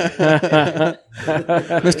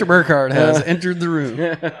 Mr. Burkhardt has entered the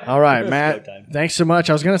room. All right, Matt, thanks so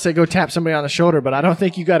much. I was going to say go tap somebody on the shoulder, but I don't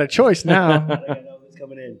think you got a choice now. I know what's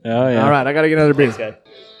coming in. Oh, yeah. All right, I got to get another beer. Thanks,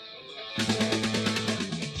 guy.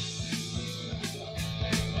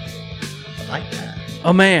 I like that.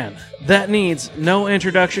 A man that needs no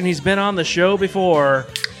introduction. He's been on the show before.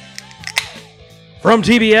 From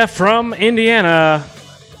TBF, from Indiana,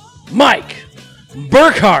 Mike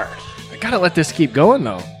Burkhardt. I got to let this keep going,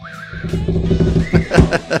 though.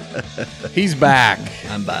 He's back.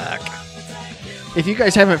 I'm back. If you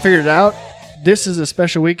guys haven't figured it out, this is a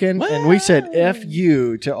special weekend, and we said F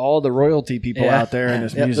you to all the royalty people out there in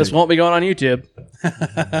this Yep, music. this won't be going on YouTube.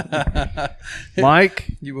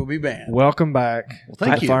 Mike, You will be banned. welcome back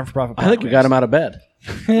thank to the you. Farm for Profit I think we got him out of bed.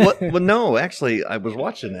 well, no, actually, I was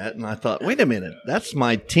watching that and I thought, wait a minute, that's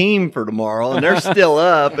my team for tomorrow, and they're still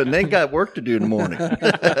up, and they got work to do in the morning.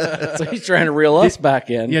 So he's trying to reel us back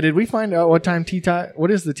in. Yeah, did we find out what time tea time? What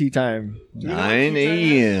is the tea time? 9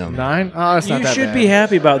 a.m. 9? Oh, it's not You that should bad. be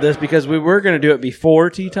happy about this because we were going to do it before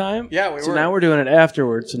tea time. Yeah, we So were. now we're doing it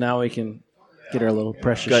afterwards. So now we can get our little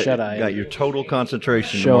precious shut-eye. Got your total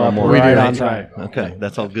concentration Show tomorrow up morning. right do, on that's time. Okay,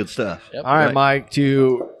 that's all good stuff. Yep. All right, Right. Mike,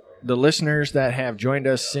 to the listeners that have joined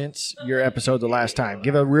us since your episode the last time,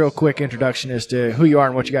 give a real quick introduction as to who you are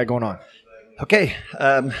and what you got going on. Okay,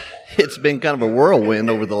 it's been kind of a whirlwind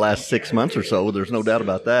over the last 6 months or so. There's no doubt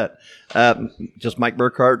about that. Just Mike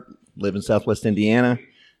Burkhardt, live in Southwest Indiana.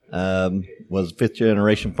 Was a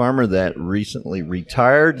fifth-generation farmer that recently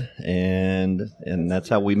retired, and that's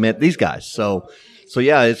how we met these guys. So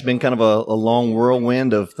yeah, it's been kind of a long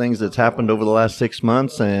whirlwind of things that's happened over the last 6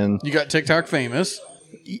 months, and You got TikTok famous,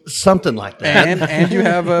 something like that. and you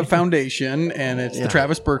have a foundation, and it's the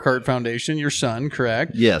Travis Burkhardt Foundation, your son,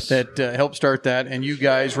 correct? Yes. That helped start that, and you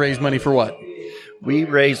guys raise money for what? We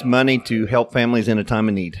raise money to help families in a time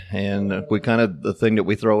of need. And we kind of, the thing that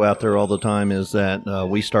we throw out there all the time is that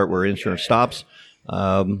we start where insurance stops.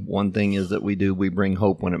 One thing is that we bring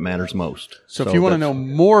hope when it matters most. So if you want to know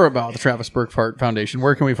that's, more about the Travis Burkhardt Foundation,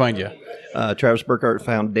 where can we find you?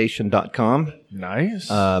 TravisBurkhardtFoundation.com.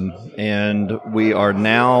 Nice. And we are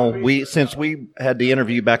now, since we had the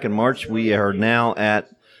interview back in March, we are now at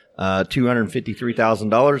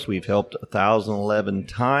 $253,000. We've helped 1,011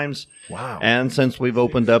 times. Wow. And since we've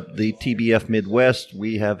opened up the TBF Midwest,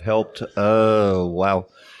 we have helped,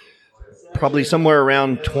 probably somewhere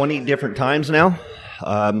around 20 different times now.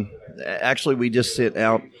 Actually, we just sent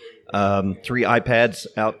out 3 iPads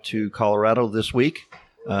out to Colorado this week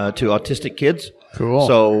to autistic kids. Cool.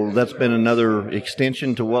 So that's been another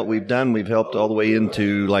extension to what we've done. We've helped all the way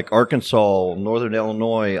into like Arkansas, Northern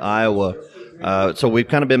Illinois, Iowa. So we've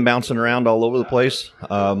kind of been bouncing around all over the place,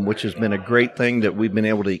 which has been a great thing that we've been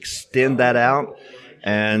able to extend that out.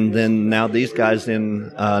 And then now these guys in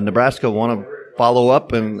Nebraska want to follow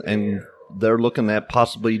up, and they're looking at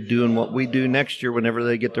possibly doing what we do next year whenever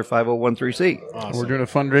they get their 501c. We're doing a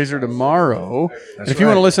fundraiser tomorrow. And if you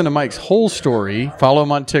want to listen to Mike's whole story, follow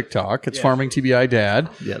him on TikTok. It's Farming TBI Dad.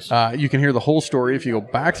 Yes. You can hear the whole story if you go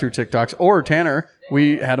back through TikToks. Or Tanner,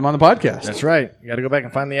 we had him on the podcast. That's right. You got to go back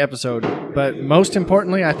and find the episode. But most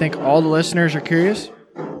importantly, I think all the listeners are curious.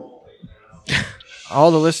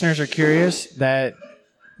 All the listeners are curious that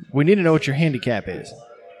we need to know what your handicap is.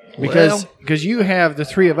 Because you have the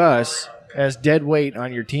 3 of us as dead weight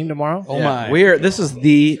on your team tomorrow. Oh, my. This is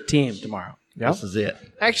the team tomorrow. Yep. This is it.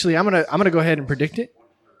 Actually, I'm gonna go ahead and predict it.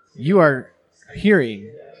 You are hearing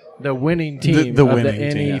the winning team The of winning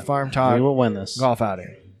the NE team. Farm We Talk will win this. golf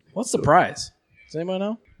outing. What's the prize? Does anybody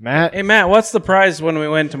know? Matt. Hey, Matt, what's the prize when we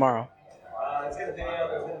win tomorrow? It's going to pay out.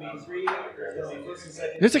 There's going to be three. There's going to be first and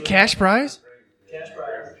second. There's a cash prize? Cash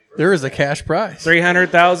prize. There is a cash prize.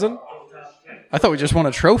 300,000. I thought we just won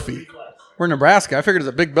a trophy. We're in Nebraska. I figured it's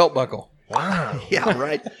a big belt buckle. Yeah,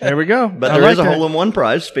 right. There we go. But I there is like a that. hole-in-one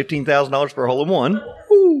prize, $15,000 for a hole-in-one.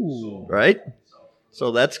 Ooh. Right?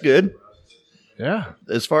 So that's good. Yeah.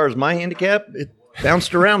 As far as my handicap, it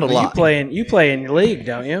bounced around a lot. You play in your league,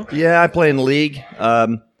 don't you? Yeah, I play in the league.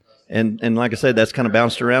 And like I said, that's kind of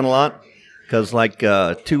bounced around a lot. Because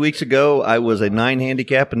 2 weeks ago, I was a 9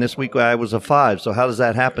 handicap, and this week I was a 5. So how does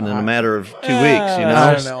that happen in a matter of 2 weeks, you know?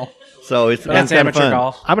 I don't know. So it's But that's kind of amateur fun.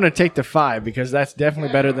 golf. I'm going to take the 5 because that's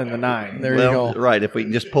definitely better than the 9. There you Well, go. right. If we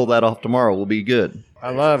can just pull that off tomorrow, we'll be good. I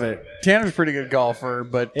love it. Tanner's a pretty good golfer,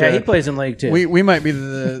 but Yeah, he plays in league too. we might be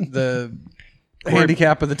the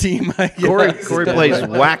handicap of the team. I guess. Corey plays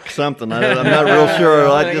whack something. I'm not real sure.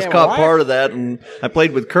 I just Yeah, caught whack. part of that, and I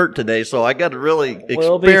played with Kurt today, so I got to really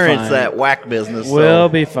We'll be experience fine. that whack business. We'll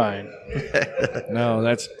be fine. No,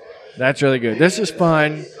 that's really good. This is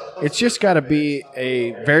fun. It's just got to be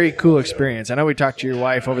a very cool experience. I know we talked to your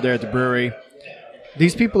wife over there at the brewery.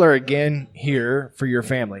 These people are, again, here for your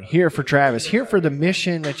family, here for Travis, here for the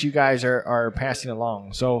mission that you guys are passing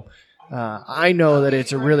along. So I know that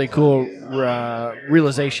it's a really cool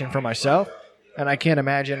realization for myself, and I can't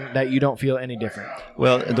imagine that you don't feel any different.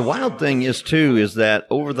 Well, the wild thing is, too, is that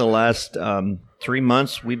over the last 3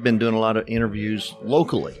 months, we've been doing a lot of interviews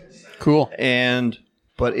locally. Cool.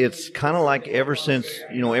 But it's kind of like ever since,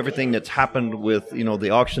 everything that's happened with, the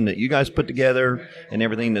auction that you guys put together and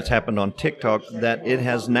everything that's happened on TikTok, that it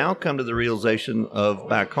has now come to the realization of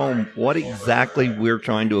back home what exactly we're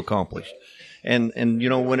trying to accomplish. And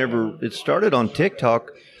whenever it started on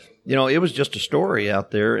TikTok, it was just a story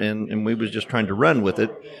out there and we was just trying to run with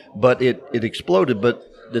it, but it exploded. But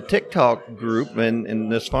the TikTok group and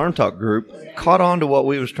this Farm Talk group caught on to what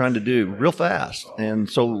we was trying to do real fast. And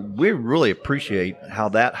so we really appreciate how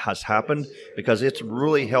that has happened because it's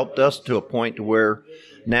really helped us to a point to where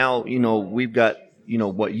now, we've got,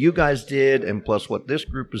 what you guys did and plus what this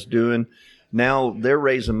group is doing. Now they're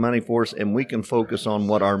raising money for us and we can focus on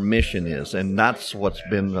what our mission is. And that's what's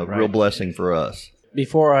been a real blessing for us.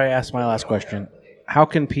 Before I ask my last question, how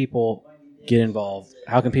can people get involved?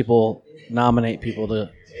 How can people nominate people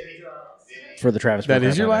for the Travis? That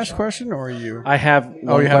Burkhardt is your Foundation? last question, or are you? I have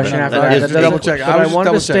one you have question another- after that that. is But double check. I I was just wanted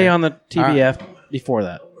double to stay checking. on the TBF before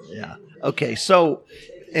that. Yeah. Okay. So,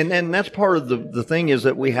 and that's part of the thing is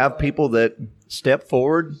that we have people that step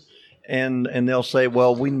forward and they'll say,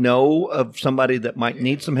 well, we know of somebody that might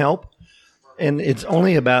need some help. And it's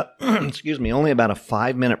only about, only about a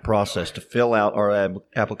 5-minute process to fill out our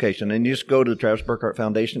application. And you just go to the Travis Burkhardt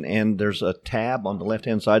Foundation and there's a tab on the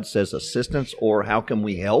left-hand side that says assistance or how can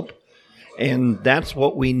we help? And that's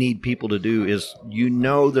what we need people to do is,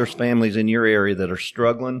 there's families in your area that are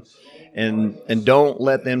struggling and don't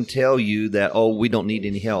let them tell you that, oh, we don't need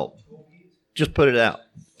any help. Just put it out.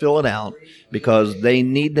 Fill it out because they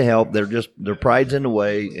need the help. Their pride's in the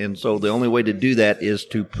way. And so the only way to do that is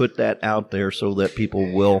to put that out there so that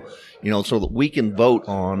people will, so that we can vote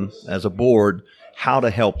on as a board how to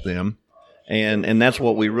help them. And that's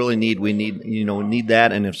what we really need. We need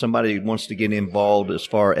that. And if somebody wants to get involved as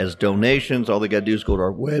far as donations, all they got to do is go to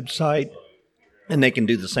our website and they can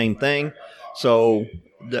do the same thing. So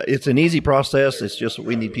it's an easy process. It's just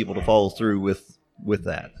we need people to follow through with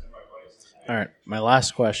that. All right, my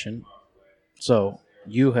last question. So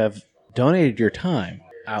you have donated your time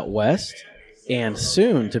out west and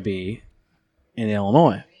soon to be in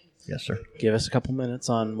Illinois. Yes, sir. Give us a couple minutes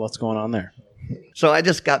on what's going on there. So I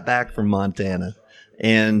just got back from Montana,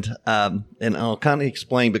 and I'll kind of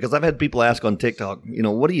explain because I've had people ask on TikTok,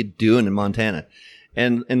 what are you doing in Montana?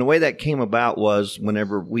 And the way that came about was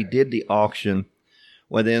whenever we did the auction.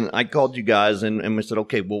 Well, then I called you guys and we said,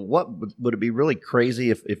 okay, well, what would it be really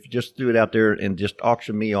crazy if you just threw it out there and just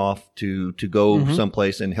auction me off to go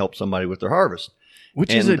someplace and help somebody with their harvest?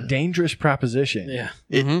 Which is a dangerous proposition. Yeah.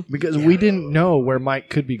 Because we didn't know where Mike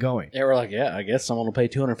could be going. They were like, I guess someone will pay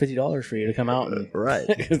 $250 for you to come out and Right.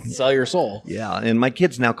 sell your soul. Yeah, and my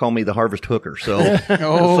kids now call me the harvest hooker. So,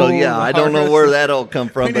 Oh, I don't know where that'll come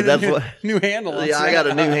from, We but need that's a what. new handle. Yeah, I got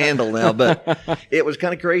a new handle now, but it was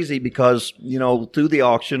kind of crazy because through the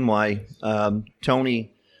auction,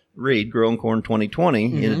 Tony Reed, Growing Corn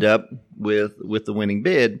 2020, ended up with the winning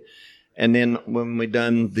bid, and then when we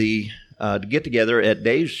done the get together at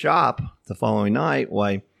Dave's shop the following night,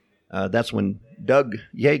 that's when Doug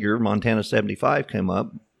Yeager, Montana 75, came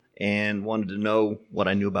up and wanted to know what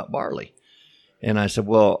I knew about barley. And I said,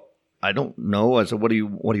 well, I don't know. I said, what do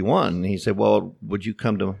you want? And he said, well, would you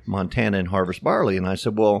come to Montana and harvest barley? And I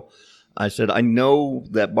said, I know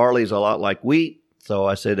that barley is a lot like wheat. So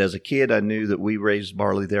I said, as a kid, I knew that we raised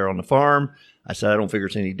barley there on the farm. I said, I don't figure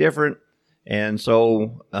it's any different. And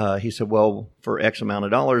so he said, well, for X amount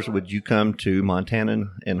of dollars, would you come to Montana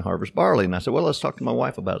and harvest barley? And I said, well, let's talk to my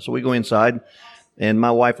wife about it. So we go inside, and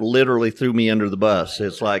my wife literally threw me under the bus.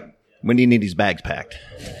 It's like, when do you need these bags packed?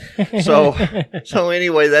 So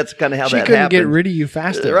anyway, that's kind of how She that couldn't happened. get rid of you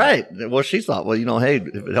fast enough. Right. Well, she thought, well, hey,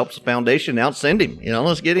 if it helps the foundation out, send him.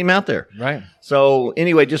 Let's get him out there. Right. So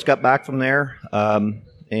anyway, just got back from there, and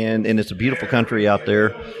it's a beautiful country out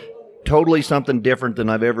there. Totally something different than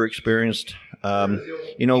I've ever experienced.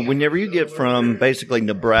 Whenever you get from basically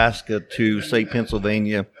Nebraska to, say,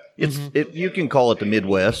 Pennsylvania, you can call it the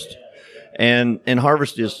Midwest. And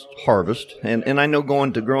harvest is harvest. And I know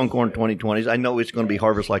going to Growing Corn 2020s, I know it's going to be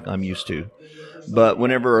harvest like I'm used to. But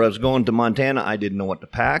whenever I was going to Montana, I didn't know what to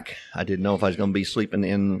pack. I didn't know if I was going to be sleeping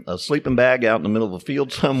in a sleeping bag out in the middle of a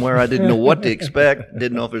field somewhere. I didn't know what to expect.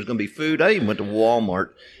 Didn't know if there was going to be food. I even went to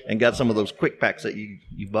Walmart and got some of those quick packs that you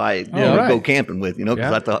buy to go camping with, because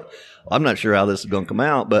I thought, I'm not sure how this is going to come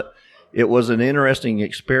out. But it was an interesting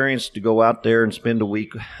experience to go out there and spend a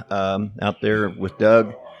week out there with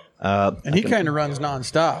Doug. And he kind of runs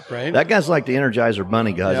nonstop, right? That guy's like the Energizer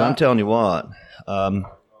Bunny, guys. Yeah. I'm telling you what.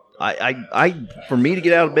 For me to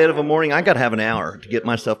get out of bed of a morning, I got to have an hour to get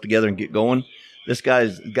myself together and get going. This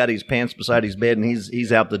guy's got his pants beside his bed, and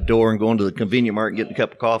he's out the door and going to the convenient market and getting a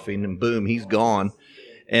cup of coffee, and then boom, he's gone.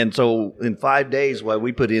 And so in 5 days,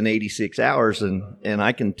 we put in 86 hours, and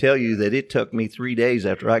I can tell you that it took me 3 days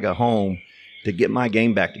after I got home to get my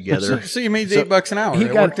game back together. So you made $8 an hour. He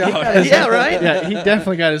It got, worked he out. got his, Yeah, right? Yeah, he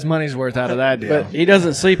definitely got his money's worth out of that deal. But he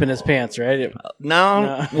doesn't sleep in his pants, right?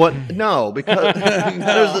 No, what? No, because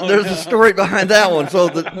there's a story behind that one. So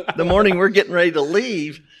the morning we're getting ready to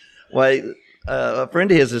leave, a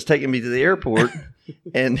friend of his is taking me to the airport,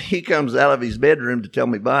 and he comes out of his bedroom to tell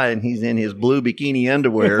me bye, and he's in his blue bikini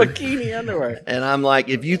underwear. Bikini underwear. And I'm like,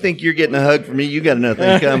 if you think you're getting a hug from me, you got another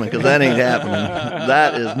thing coming, because that ain't happening.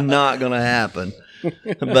 That is not going to happen.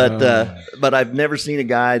 But I've never seen a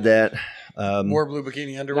guy that More blue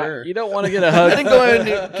bikini underwear. You don't want to get a I hug. didn't go in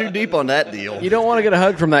too deep on that deal. You don't want to get a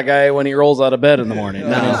hug from that guy when he rolls out of bed in the morning.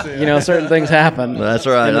 No. Certain things happen. That's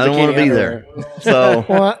right. in the I don't want to bikini be underwear. there. So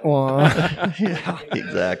Yeah.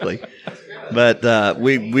 exactly. But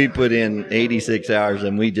we put in 86 hours,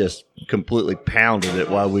 and we just completely pounded it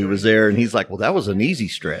while we was there. And he's like, well, that was an easy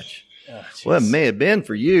stretch. Well, it may have been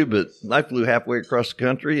for you, but I flew halfway across the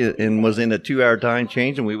country and was in a 2-hour time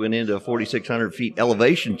change, and we went into a 4,600 feet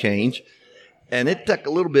elevation change. And it took a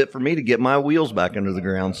little bit for me to get my wheels back under the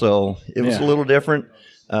ground. So it was a little different.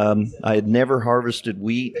 I had never harvested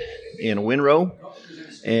wheat in a windrow,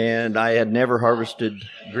 and I had never harvested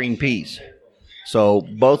green peas. So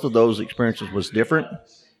both of those experiences was different.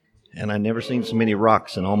 And I never seen so many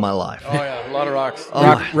rocks in all my life. Oh yeah, a lot of rocks.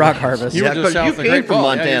 Rock harvest. You were just south of came Great from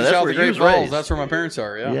Falls. Montana. Yeah, you were That's south where of you Great was Falls. raised. That's where my parents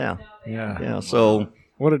are. Yeah. Yeah. So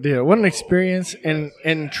What a deal. What an experience,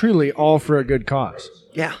 and truly all for a good cause.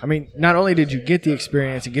 yeah, I mean, not only did you get the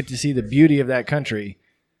experience and get to see the beauty of that country,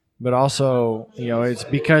 but also, it's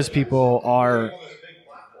because people are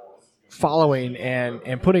following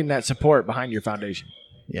and putting that support behind your foundation.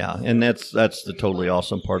 yeah, and that's the totally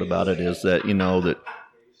awesome part about it is that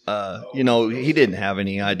he didn't have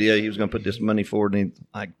any idea he was going to put this money forward, and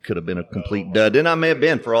I could have been a complete dud, and I may have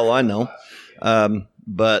been for all I know.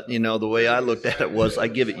 But the way I looked at it was I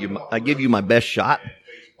give you my best shot.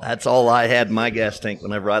 That's all I had in my gas tank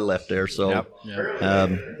whenever I left there. So,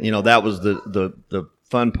 that was the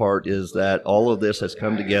fun part is that all of this has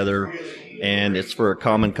come together, and it's for a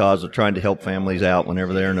common cause of trying to help families out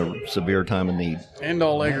whenever they're in a severe time of need. And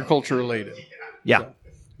all agriculture related. Yeah.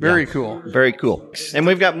 Very cool. Very cool. And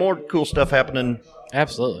we've got more cool stuff happening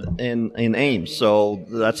Absolutely. in Ames. So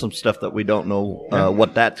that's some stuff that we don't know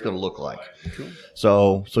what that's going to look like. Cool.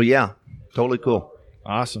 So yeah, totally cool.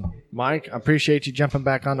 Awesome. Mike, I appreciate you jumping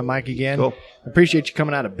back on the mic again. Cool. I appreciate you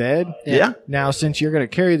coming out of bed. Yeah. Now, since you're going to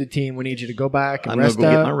carry the team, we need you to go back and I'm going rest to go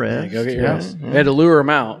up. get my rest. Go get your Yeah. rest. We had to lure him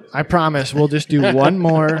out. I promise we'll just do one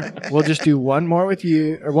more. We'll just do one more with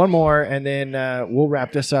you, or one more, and then we'll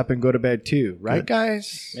wrap this up and go to bed too. Right,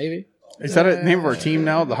 guys? Maybe. Is that the name of our team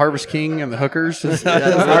now? The Harvest King and the Hookers? Is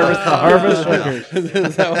that Harvest Hookers.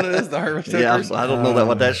 is that what it is? The Harvest Yeah, Hookers? I don't know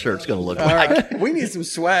what that shirt's going to look All like. right. We need some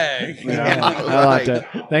swag. I like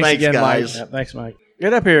that. Thanks again, guys. Mike. Thanks, Mike.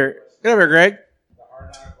 Get up here. Get up here, Greg.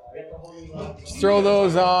 Just throw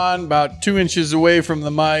those on about 2 inches away from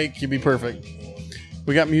the mic. You'll be perfect.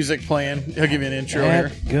 We got music playing. He'll give you an intro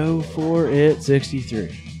here. Go for it,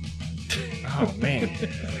 63. Oh, man.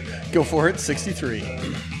 Go for it. 63.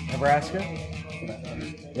 Nebraska.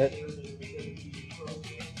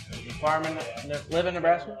 Live in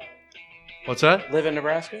Nebraska. What's that? Live in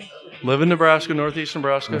Nebraska. Live in Nebraska, northeast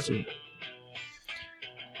Nebraska.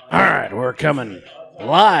 All right, we're coming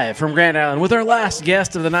live from Grand Island with our last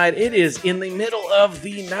guest of the night. It is in the middle of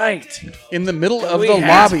the night. In the middle of We the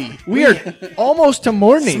have- lobby. We are almost to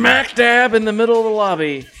morning. Smack dab in the middle of the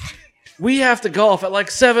lobby. We have to golf at like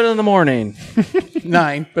 7 in the morning.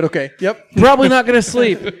 9, but okay. Yep. Probably not going to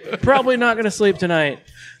sleep. Probably not going to sleep tonight.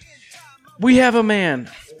 We have a man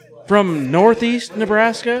from northeast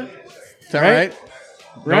Nebraska. Is that right?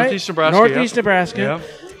 Right? Northeast Nebraska. Northeast yeah. Nebraska. Yeah.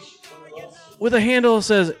 With a handle that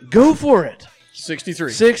says, go for it.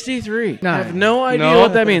 63. 63. I have no idea No.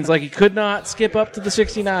 what that means. Like, he could not skip up to the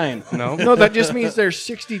 69. No. No, that just means there's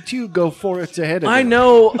 62 go for it's ahead of I him.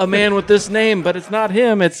 know a man with this name, but it's not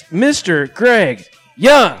him. It's Mr. Greg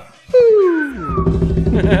Young.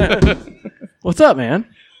 What's up, man?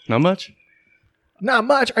 Not much. Not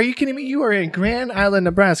much. Are you kidding me? You are in Grand Island,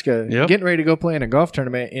 Nebraska, Yep. getting ready to go play in a golf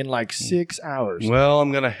tournament in like 6 hours. Well,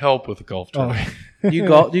 I'm going to help with the golf tournament. Do you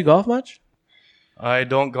golf much? I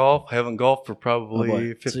don't golf. I haven't golfed for probably Oh,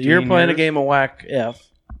 boy. 15 So you're playing a years. game of whack F,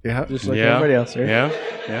 Yeah. just like Yeah. everybody else here. Yeah.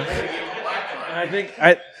 Yeah. I think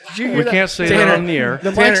Did you hear We that? can't say Tanner, that on the air.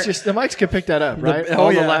 The mics can pick that up, right? oh, All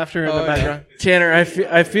the yeah. laughter in Oh, the yeah. background. Tanner,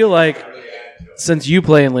 I feel like since you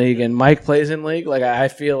play in league and Mike plays in league, like I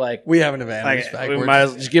feel like We have an advantage. we backwards. might as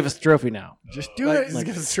well just give us the trophy now. Just do it.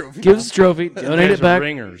 Give us a trophy. Give us the trophy. Donate Guys it are back.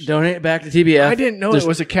 ringers. Donate it back to TBF. I didn't know Just- it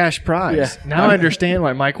was a cash prize. Yeah. Now I understand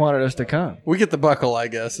why Mike wanted us to come. We get the buckle, I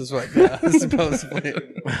guess, is what, yeah, supposedly.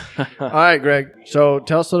 All right, Greg. So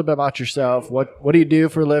tell us a little bit about yourself. What do you do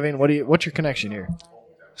for a living? What's your connection here?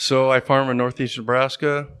 So I farm in northeast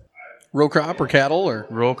Nebraska. Row crop or cattle or?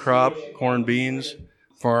 Row crop, corn, beans.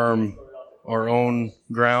 Farm our own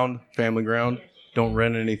ground, family ground. Don't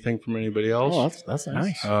rent anything from anybody else. Oh, that's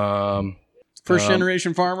nice. First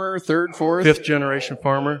generation farmer, third, fourth? Fifth generation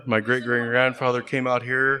farmer. My great great grandfather came out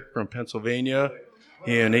here from Pennsylvania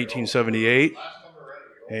in 1878,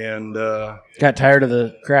 and Got tired of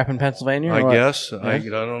the crap in Pennsylvania? or I what? guess I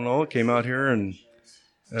don't know. Came out here and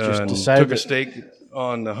decided took that- a stake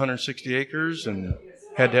on 160 acres and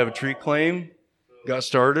had to have a tree claim. Got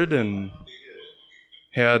started and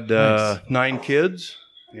had 9 kids.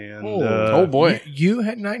 And Oh, boy. You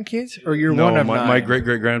had 9 kids, or you're no, one of 9? my great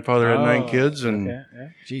great grandfather had 9 Oh, kids, and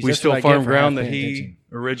Jeez, we that's still what I get farm for ground not that paying he attention.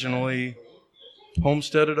 originally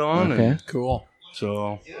homesteaded on. Okay. And Cool.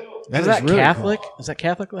 so That Is that really Catholic? Is that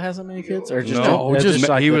Catholic that has that many kids? Or just no, that's just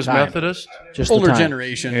like he the was time? Methodist. Just the Older time.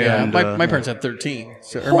 generation, yeah. And, My parents had 13.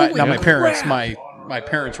 So, or not my parents, my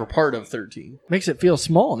parents were part of 13. Makes it feel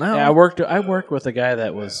small now. Yeah, I worked with a guy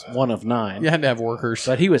that was one of 9, You had to have workers.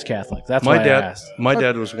 but he was Catholic. That's My why I dad, asked. my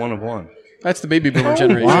dad was one of one. That's the baby boomer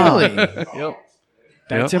generation. Really? Yep.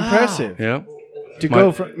 That's Yep. impressive. Yep. To My-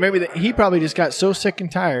 go from he probably just got so sick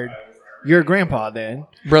and tired. Your grandpa then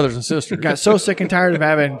Brothers and sisters. got so sick and tired of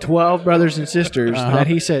having 12 brothers and sisters that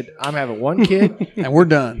he said, "I'm having one kid. And we're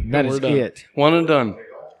done. That is it. One and done.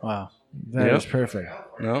 Wow. That is Yep. perfect."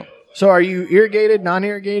 No. So, are you irrigated,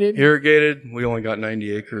 non-irrigated, Irrigated. We only got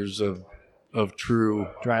 90 acres of true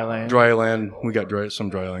dry land? dry land. We got some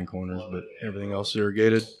dry land corners, but everything else is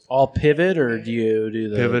irrigated. All pivot, or do you do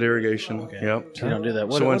the Pivot irrigation. Yep. You don't do that.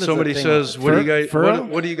 What, So when what is somebody that thing says, like? "What do you guys furrow?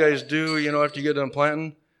 what do you guys do?" You know, after you get done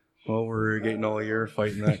planting, well, we're irrigating all year,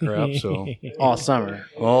 fighting that crap. So all summer?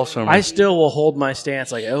 all summer. I still will hold my stance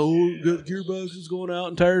like, oh, good gearbox is going out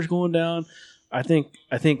and tires going down. I think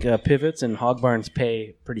pivots and hog barns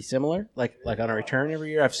pay pretty similar, like on a return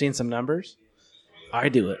every year. I've seen some numbers. I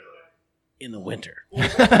do it in the winter.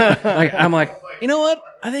 I'm like, you know what?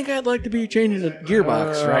 I think I'd like to be changing the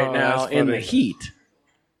gearbox right now that's in the funny. heat.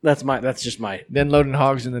 That's just my. Then loading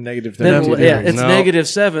hogs in the negative Then, 30. yeah, it's No.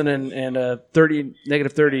 -7 and a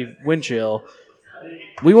negative 30 wind chill.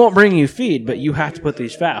 We won't bring you feed, but you have to put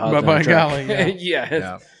these fat hogs But on by the truck. golly, yeah.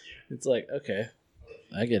 yeah, it's like, okay,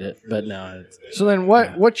 I get it, but no, it's, So then,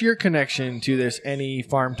 what's your connection to this Any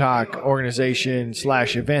Farm Talk organization /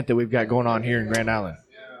 event that we've got going on here in Grand Island?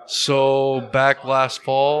 So back last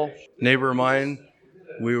fall, neighbor of mine,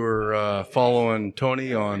 we were following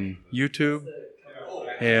Tony on YouTube,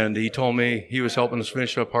 and he told me he was helping us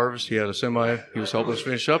finish up harvest. He had a semi. He was helping us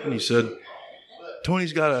finish up, and he said,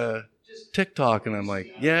 "Tony's got a TikTok," and I'm like,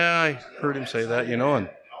 "Yeah, I heard him say that, you know."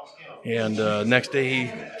 And next day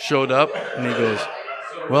he showed up, and he goes,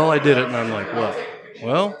 "Well, I did it," and I'm like, "What?"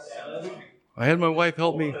 "Well, I had my wife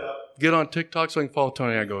help me get on TikTok so I can follow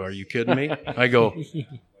Tony." I go, "Are you kidding me?" I go,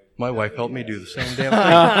 My wife helped me do the same damn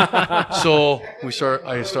thing. So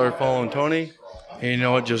I started following Tony, and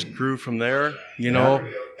it just grew from there.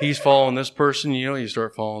 He's following this person. You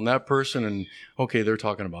start following that person, and okay, they're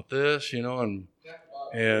talking about this. And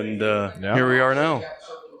here we are now.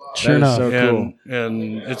 Sure enough. So cool.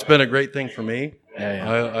 And it's been a great thing for me.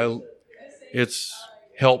 Yeah. It's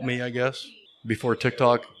helped me, I guess. Before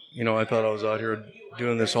TikTok, I thought I was out here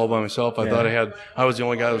doing this all by myself. I thought I was the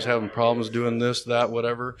only guy that was having problems doing this, that,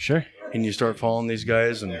 whatever. Sure. And you start following these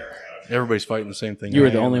guys, and everybody's fighting the same thing. You were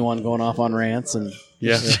the only one going off on rants, and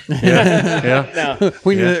yeah.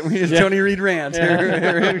 We need Tony Reed rant.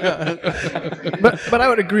 But I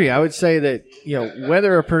would agree. I would say that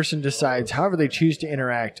whether a person decides, however they choose to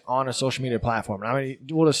interact on a social media platform. I mean,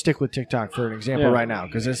 we'll just stick with TikTok for an example right now,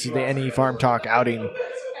 because this is the NE Farm Talk outing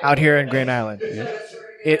out here in Grand Island. Yeah.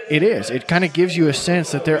 It is. It kind of gives you a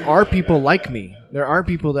sense that there are people like me. There are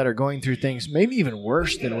people that are going through things maybe even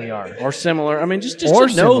worse than we are. Or similar. I mean, just to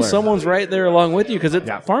know someone's right there along with you, because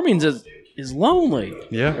farming is lonely.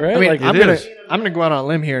 Yeah. Right? I mean, like, I'm gonna go out on a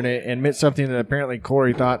limb here and admit something that apparently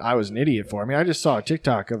Corey thought I was an idiot for. I mean, I just saw a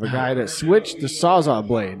TikTok of a guy that switched the Sawzall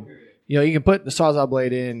blade. You can put the Sawzall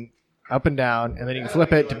blade in up and down, and then you can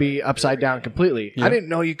flip it to be upside down completely. Yeah. I didn't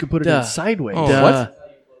know you could put it in sideways. Oh, what?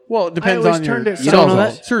 Well, it depends on your turned it You don't know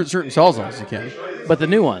that? certain Sawzalls you can. But the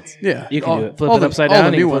new ones. Yeah. You can do it. Flip it upside down.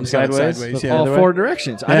 All the new flip ones got it sideways. sideways. Flip Yeah. all the other four way.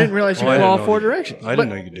 directions. I didn't realize you could go all four directions. I didn't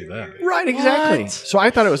know you could do that. Right, exactly. What? So I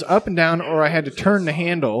thought it was up and down, or I had to turn the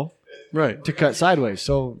handle Right. to cut sideways.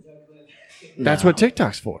 So that's what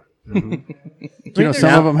TikTok's for. Mm-hmm.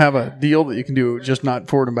 Some of them have a deal that you can do just not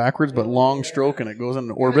forward and backwards, but long stroke, and it goes in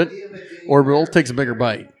an orbit. Orbital takes a bigger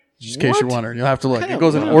bite. Just in case you're wondering, you'll have to look. It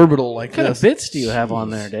goes in orbital like What kind this. of bits do you have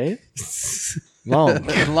on there, Dave? Long.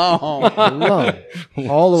 Long. Long.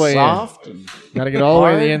 All the way Soft. in. Got to get all the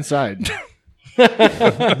way to the inside.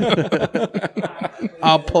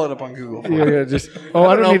 I'll pull it up on Google. For you.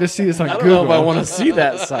 I don't need to see this on I don't Google. know if I want to see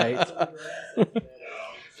that site.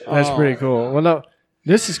 That's pretty cool. Well, no,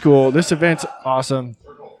 this is cool. This event's awesome.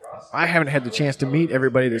 I haven't had the chance to meet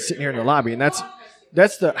everybody that's sitting here in the lobby, and that's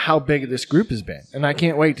how big this group has been. And I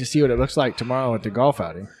can't wait to see what it looks like tomorrow at the golf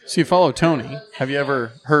outing. So you follow Tony. Have you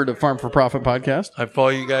ever heard of Farm for Profit podcast? I follow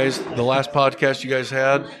you guys. The last podcast you guys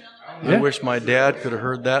had, I wish my dad could have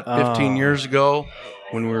heard that 15 years ago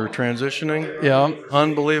when we were transitioning. Yeah.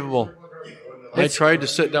 Unbelievable. I tried to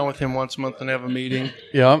sit down with him once a month and have a meeting.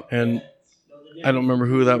 Yeah. And I don't remember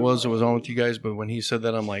who that was on with you guys, but when he said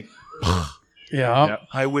that, I'm like, yeah.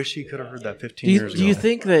 I wish he could have heard that 15 years ago. Do you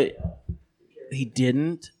think that he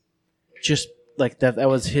didn't just like that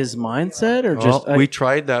was his mindset, or just we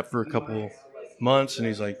tried that for a couple months, and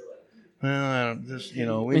he's like, well, I don't just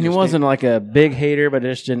and he wasn't like a big hater, but it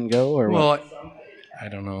just didn't go, or what? I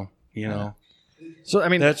don't know. So I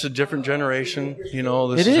mean, that's a different generation. This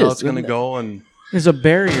It is is. how it's going to go, and there's a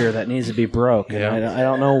barrier that needs to be broke. Yeah. And I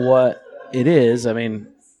don't know what it is. I mean,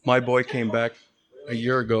 my boy came back a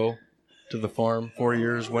year ago to the farm, 4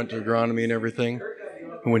 years, went to agronomy and everything.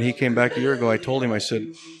 And when he came back a year ago, I told him, I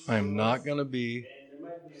said, I'm not going to be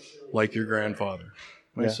like your grandfather.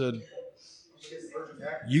 I said,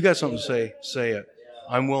 you got something to say it.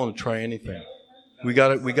 I'm willing to try anything. We got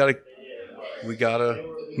to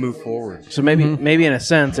move forward. so maybe in a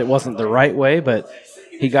sense it wasn't the right way, but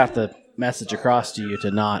he got the message across to you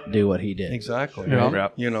to not do what he did. Exactly.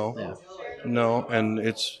 Yeah. No, and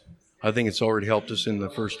I think it's already helped us in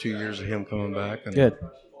the first 2 years of him coming back and Good.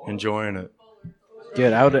 enjoying it.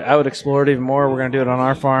 Good. I would explore it even more. We're going to do it on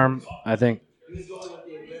our farm. I think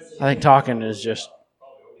talking is just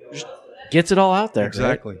gets it all out there.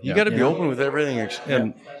 Exactly. Right? You got to be open with everything.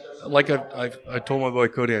 And like I told my boy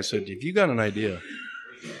Cody, I said, if you got an idea,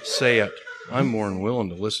 say it. I'm more than willing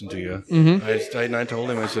to listen to you. Mm-hmm. I told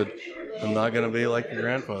him, I said, I'm not going to be like your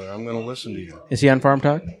grandfather. I'm going to listen to you. Is he on Farm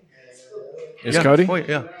Talk? is Cody? Oh,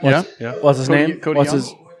 yeah. Yeah. What's his name? Cody What's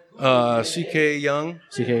Young? his CK Young.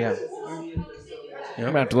 CK Young? I'm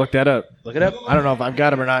going to have to look that up. Look it up. I don't know if I've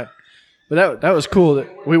got him or not. But that was cool.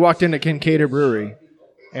 That we walked into Kincaid Brewery,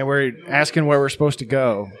 and we're asking where we're supposed to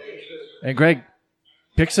go. And Greg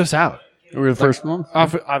picks us out. We were the first one.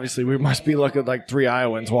 Obviously, we must be looking like three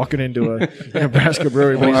Iowans walking into a Nebraska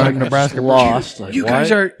brewery. But he's like, Nebraska Lost. Like, you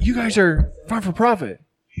guys are Farm for Profit.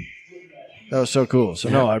 That was so cool. So,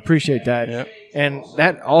 no, I appreciate that. Yeah. And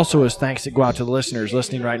that also is thanks to go out to the listeners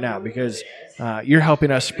listening right now, because you're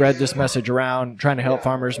helping us spread this message around, trying to help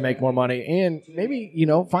farmers make more money, and maybe,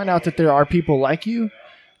 find out that there are people like you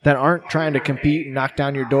that aren't trying to compete and knock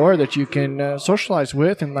down your door, that you can socialize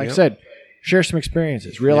with. And like I said, share some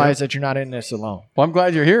experiences. Realize that you're not in this alone. Well, I'm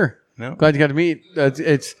glad you're here. Yeah. Glad you got to meet.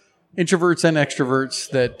 introverts and extroverts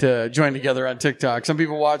that join together on TikTok. Some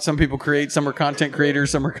people watch, some people create, some are content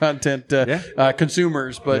creators, some are content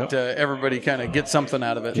consumers, but everybody kind of gets something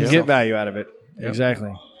out of it. You get value out of it.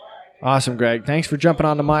 Exactly. Awesome, Greg. Thanks for jumping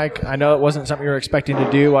on the mic. I know it wasn't something you were expecting to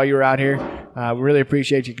do while you were out here. We really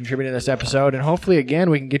appreciate you contributing to this episode. And hopefully, again,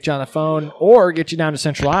 we can get you on the phone or get you down to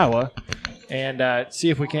Central Iowa and see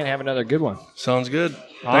if we can't have another good one. Sounds good.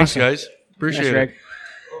 Awesome. Thanks, guys. Appreciate it.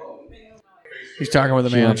 He's talking with the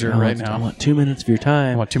manager right now. I want 2 minutes of your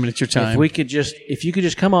time. I want 2 minutes of your time. If you could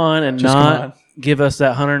just come on and not give us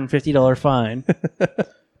that $150 fine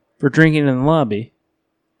for drinking in the lobby,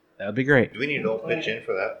 that would be great. Do we need to all pitch in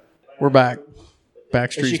for that? We're back.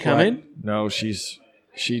 Backstreet's Is she coming? No,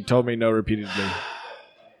 she told me no repeatedly.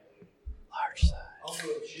 Large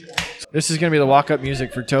size. This is going to be the walk-up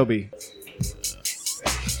music for Toby.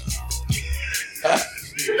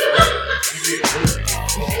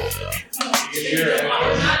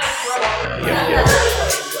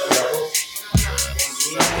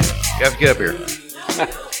 You have to get up here.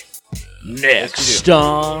 Next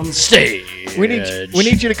on stage. We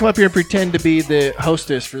need you to come up here and pretend to be the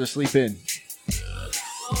hostess for the Sleep In.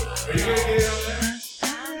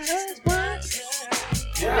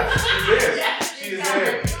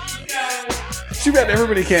 Too bad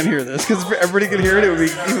everybody can't hear this, because if everybody could hear it, it would be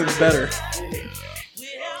even better.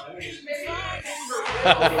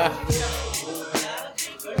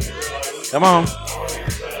 Come on.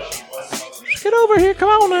 Get over here. Come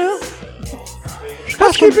on now.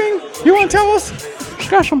 Housekeeping, you want to tell us?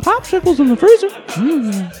 Got some popsicles in the freezer.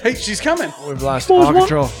 Hey, she's coming. We've lost all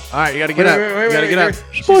control. All right, you got to get up. You got to get up.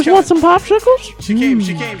 Boys, want some popsicles? She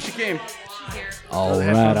came. All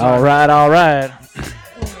right.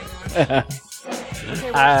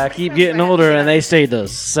 I keep getting older and they stay the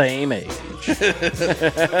same age.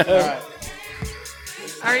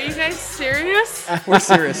 Are you guys serious? We're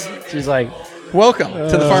serious. She's like, welcome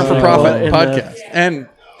to the Farm for Profit podcast and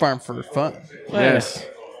Farm for Fun. Yes.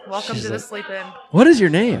 Welcome to the Sleep In. what is your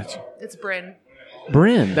name? It's Bryn.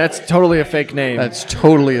 Bryn. That's totally a fake name. That's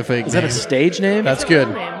totally a fake Is name. that a stage name? That's It's a good.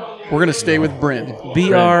 real name. We're going to stay with Bryn.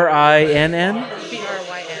 Brinn. BRYN.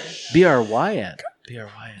 BRYN.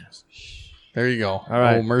 There you go. All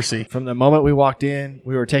right. Oh, mercy. From the moment we walked in,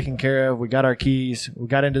 we were taken care of. We got our keys. We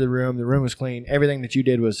got into the room. The room was clean. Everything that you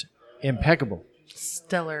did was impeccable.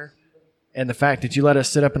 Stellar. And the fact that you let us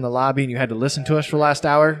sit up in the lobby and you had to listen to us for the last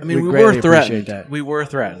hour, I mean, we greatly were threatened. appreciate that. We were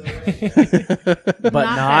threatened. But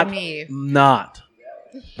Not by me. Not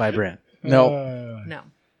by Brent. No. No.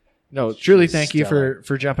 No, truly thank you for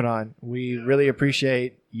jumping on. We really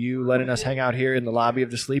appreciate you letting us hang out here in the lobby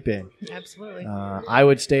of the Sleep In. Absolutely. I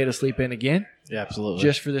would stay at a Sleep In again. Yeah, absolutely.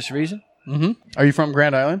 Just for this reason. Mm-hmm. Are you from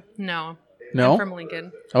Grand Island? No. No? I'm from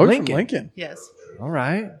Lincoln. Oh, you're Lincoln. from Lincoln. Yes. All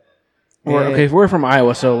right. We're from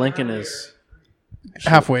Iowa, so Lincoln is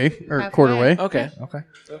Halfway or Halfway. quarter way. okay.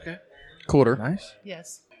 Okay. Quarter. Nice.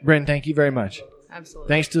 Yes. Bryn, thank you very much. Absolutely.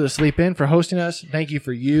 Thanks to the Sleep In for hosting us. Thank you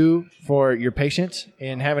for your patience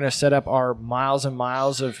in having us set up our miles and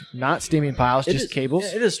miles of not steaming piles, just cables.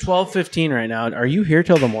 It is 12:15 right now. Are you here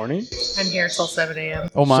till the morning? I'm here till 7 a.m.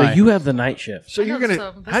 Oh, my. So you have the night shift. So you're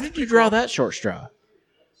gonna. How did you draw that short straw?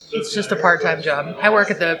 It's just a part-time job. I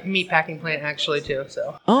work at the meat packing plant actually too.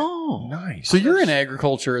 So Oh, Nice. So you're in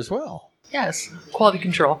agriculture as well. yes, quality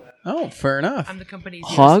control. Oh, fair enough. I'm the company's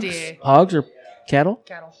hogs, USDA or cattle?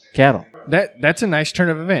 cattle Cattle. That's a nice turn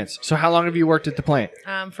of events. So how long have you worked at the plant?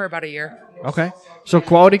 for about a year. Okay. So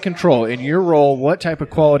quality control in your role, what type of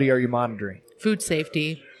quality are you monitoring? Food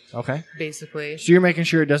safety, Okay. basically. So you're making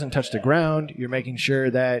sure it doesn't touch the ground. You're making sure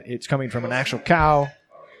that it's coming from an actual cow.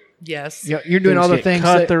 Yes. You're doing all the get things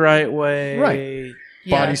cut that, the right way. Right.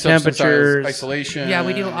 Yeah. Body substance temperatures. isolation. Yeah,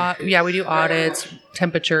 we do. We do audits,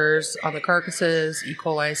 temperatures on the carcasses, E.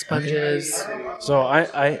 coli sponges. So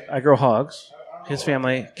I grow hogs. His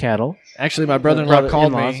family cattle. Actually, my brother-in-law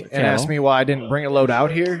called Brother-in-law's me and cattle. asked me why I didn't bring a load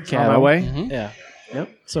out here on my Cattle. way. Yeah. Yep.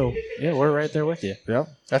 So yeah, we're right there with you. Yep.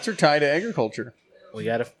 That's her tie to agriculture. We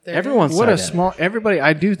got to. There Everyone's What a side at it. small. Everybody,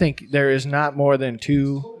 I do think there is not more than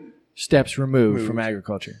 2 steps removed from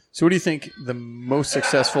agriculture. So, what do you think the most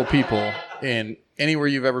successful people in anywhere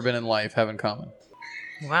you've ever been in life have in common?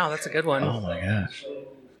 Wow, that's a good one. Oh my gosh.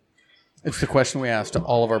 It's the question we asked to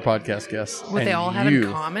all of our podcast guests. What they And all have you-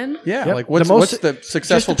 in common? Yeah, Yep. like what's The most- what's the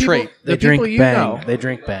successful just the trait? people- They the drink people you bang. know. They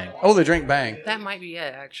drink bang. Oh, they drink bang. That might be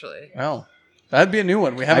it, actually. Oh, that'd be a new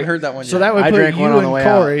one. We haven't heard that one yet. So that would I put drank you one on the and way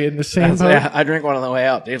out. Corey in the same boat. Yeah, I drank one on the way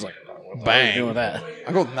out. Dave's like, what are you doing with that?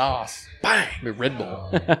 I go with Nos. Bang. With Red Bull.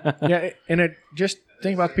 Yeah, and just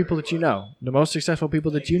think about the people that you know. The most successful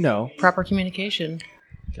people that you know. Proper communication.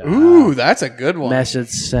 Ooh, that's a good one. Message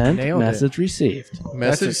sent. Nailed it. Message received.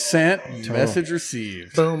 Message sent. Message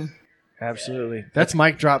received. Boom. Absolutely. That's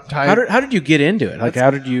mic drop type. How did you get into it? Like,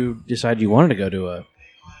 how did you decide you wanted to go to a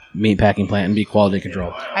meat packing plant and be quality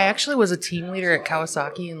control? I actually was a team leader at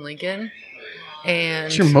Kawasaki in Lincoln, and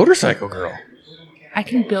It's your motorcycle girl. I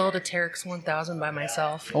can build a Terex 1000 by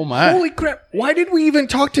myself. Oh my! Holy crap. Why did we even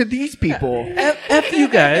talk to these people? F you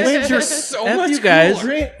guys. You're so F much you guys.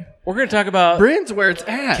 cooler. We're going to talk about Bryn's where it's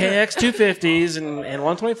at. KX 250s and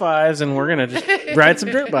 125s, and we're going to just ride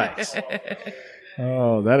some dirt bikes.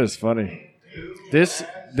 Oh, that is funny. This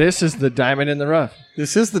is the diamond in the rough.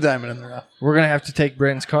 This is the diamond in the rough. We're going to have to take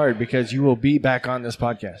Bryn's card because you will be back on this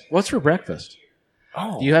podcast. What's for breakfast?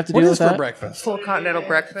 Oh. Do you have to What deal is with for that? breakfast? Full continental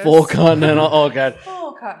breakfast. Full continental. Oh, God.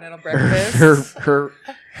 Full continental breakfast. Her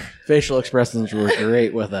facial expressions were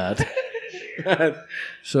great with that.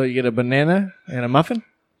 So you get a banana and a muffin?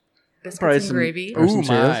 Biscuits Probably and some- gravy. or some Ooh,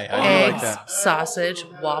 cereal. my. I do Eggs, like that. sausage,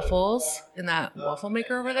 waffles in that waffle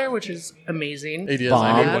maker over there, which is amazing. It is. Bomb.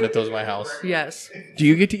 I need one at those at my house. Yes, Do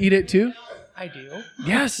you get to eat it too? I do.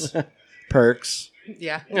 Yes. Perks.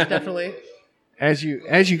 Yeah, definitely. As you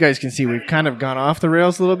guys can see, we've kind of gone off the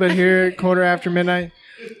rails a little bit here at quarter after midnight.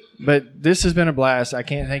 But this has been a blast. I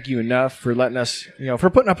can't thank you enough for letting us, for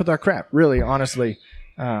putting up with our crap. Really, honestly.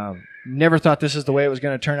 Never thought this is the way it was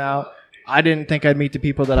going to turn out. I didn't think I'd meet the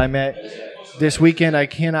people that I met this weekend. I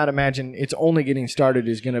cannot imagine it's only getting started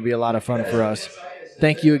is going to be a lot of fun for us.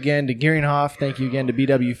 Thank you again to Gearinghoff. Thank you again to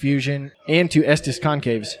BW Fusion and to Estes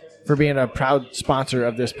Concaves for being a proud sponsor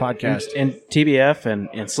of this podcast. And TBF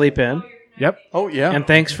and Sleep In. Yep. Oh yeah. And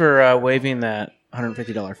thanks for waiving that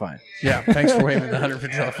 $150 fine. Yeah. Thanks for waiving the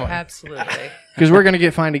 $150 fine. Absolutely. Because we're going to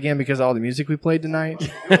get fined again because of all the music we played tonight.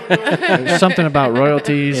 There's something about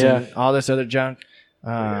royalties and all this other junk.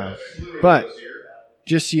 But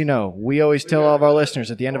just so you know, we always tell all of our listeners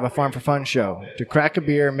at the end of a Farm for Fun show to crack a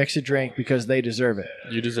beer, mix a drink because they deserve it.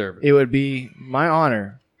 You deserve it. It would be my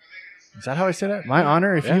honor. Is that how I said it? My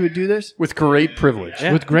honor if you would do this? With great privilege.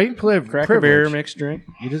 Yeah. With great Crack privilege. a beer, mixed drink.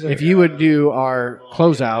 You deserve If it. you would do our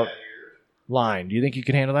closeout line, do you think you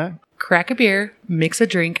could handle that? Crack a beer, mix a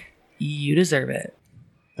drink. You deserve it.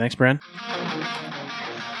 Thanks, Bren. All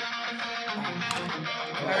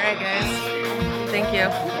right, guys. Thank you.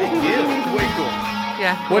 Way cool.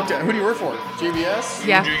 Yeah. Who do you work for? JBS?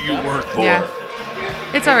 Yeah. Who do you work for? Yeah.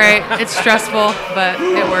 It's all right. It's stressful, but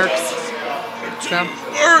it works. So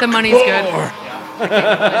the money's good. I can't complain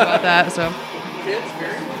about that. So. Kids,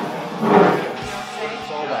 very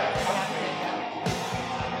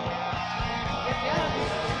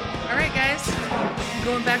All right, guys. I'm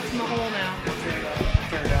going back to my hole now.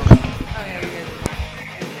 Oh yeah, you're good.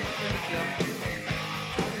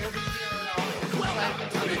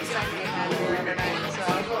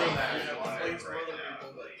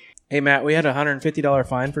 Hey, Matt, we had a $150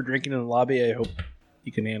 fine for drinking in the lobby. I hope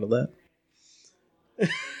you can handle that.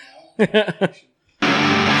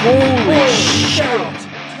 Holy shit!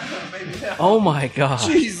 Oh my god!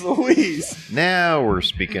 Jeez Louise. Now we're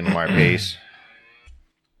speaking my pace.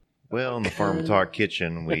 Well, in the Farm Talk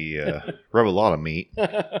kitchen, we rub a lot of meat.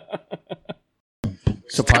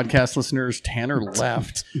 So, podcast listeners, Tanner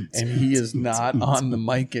left, and he is not on the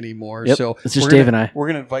mic anymore. Yep, So it's just we're Dave gonna- and I. We're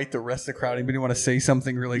going to invite the rest of the crowd. Anybody want to say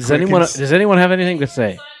something really Does quick? anyone have anything to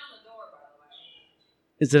say?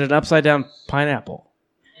 Is it an upside down pineapple?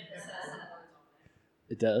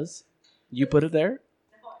 It does. You put it there?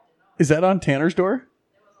 Is that on Tanner's door?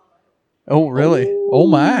 Oh, really? Oh,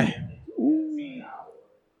 my.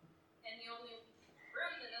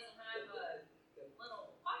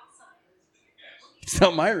 It's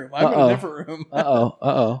not my room. I'm in a different room.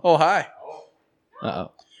 Uh-oh. Oh, hi.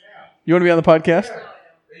 Uh-oh. You want to be on the podcast?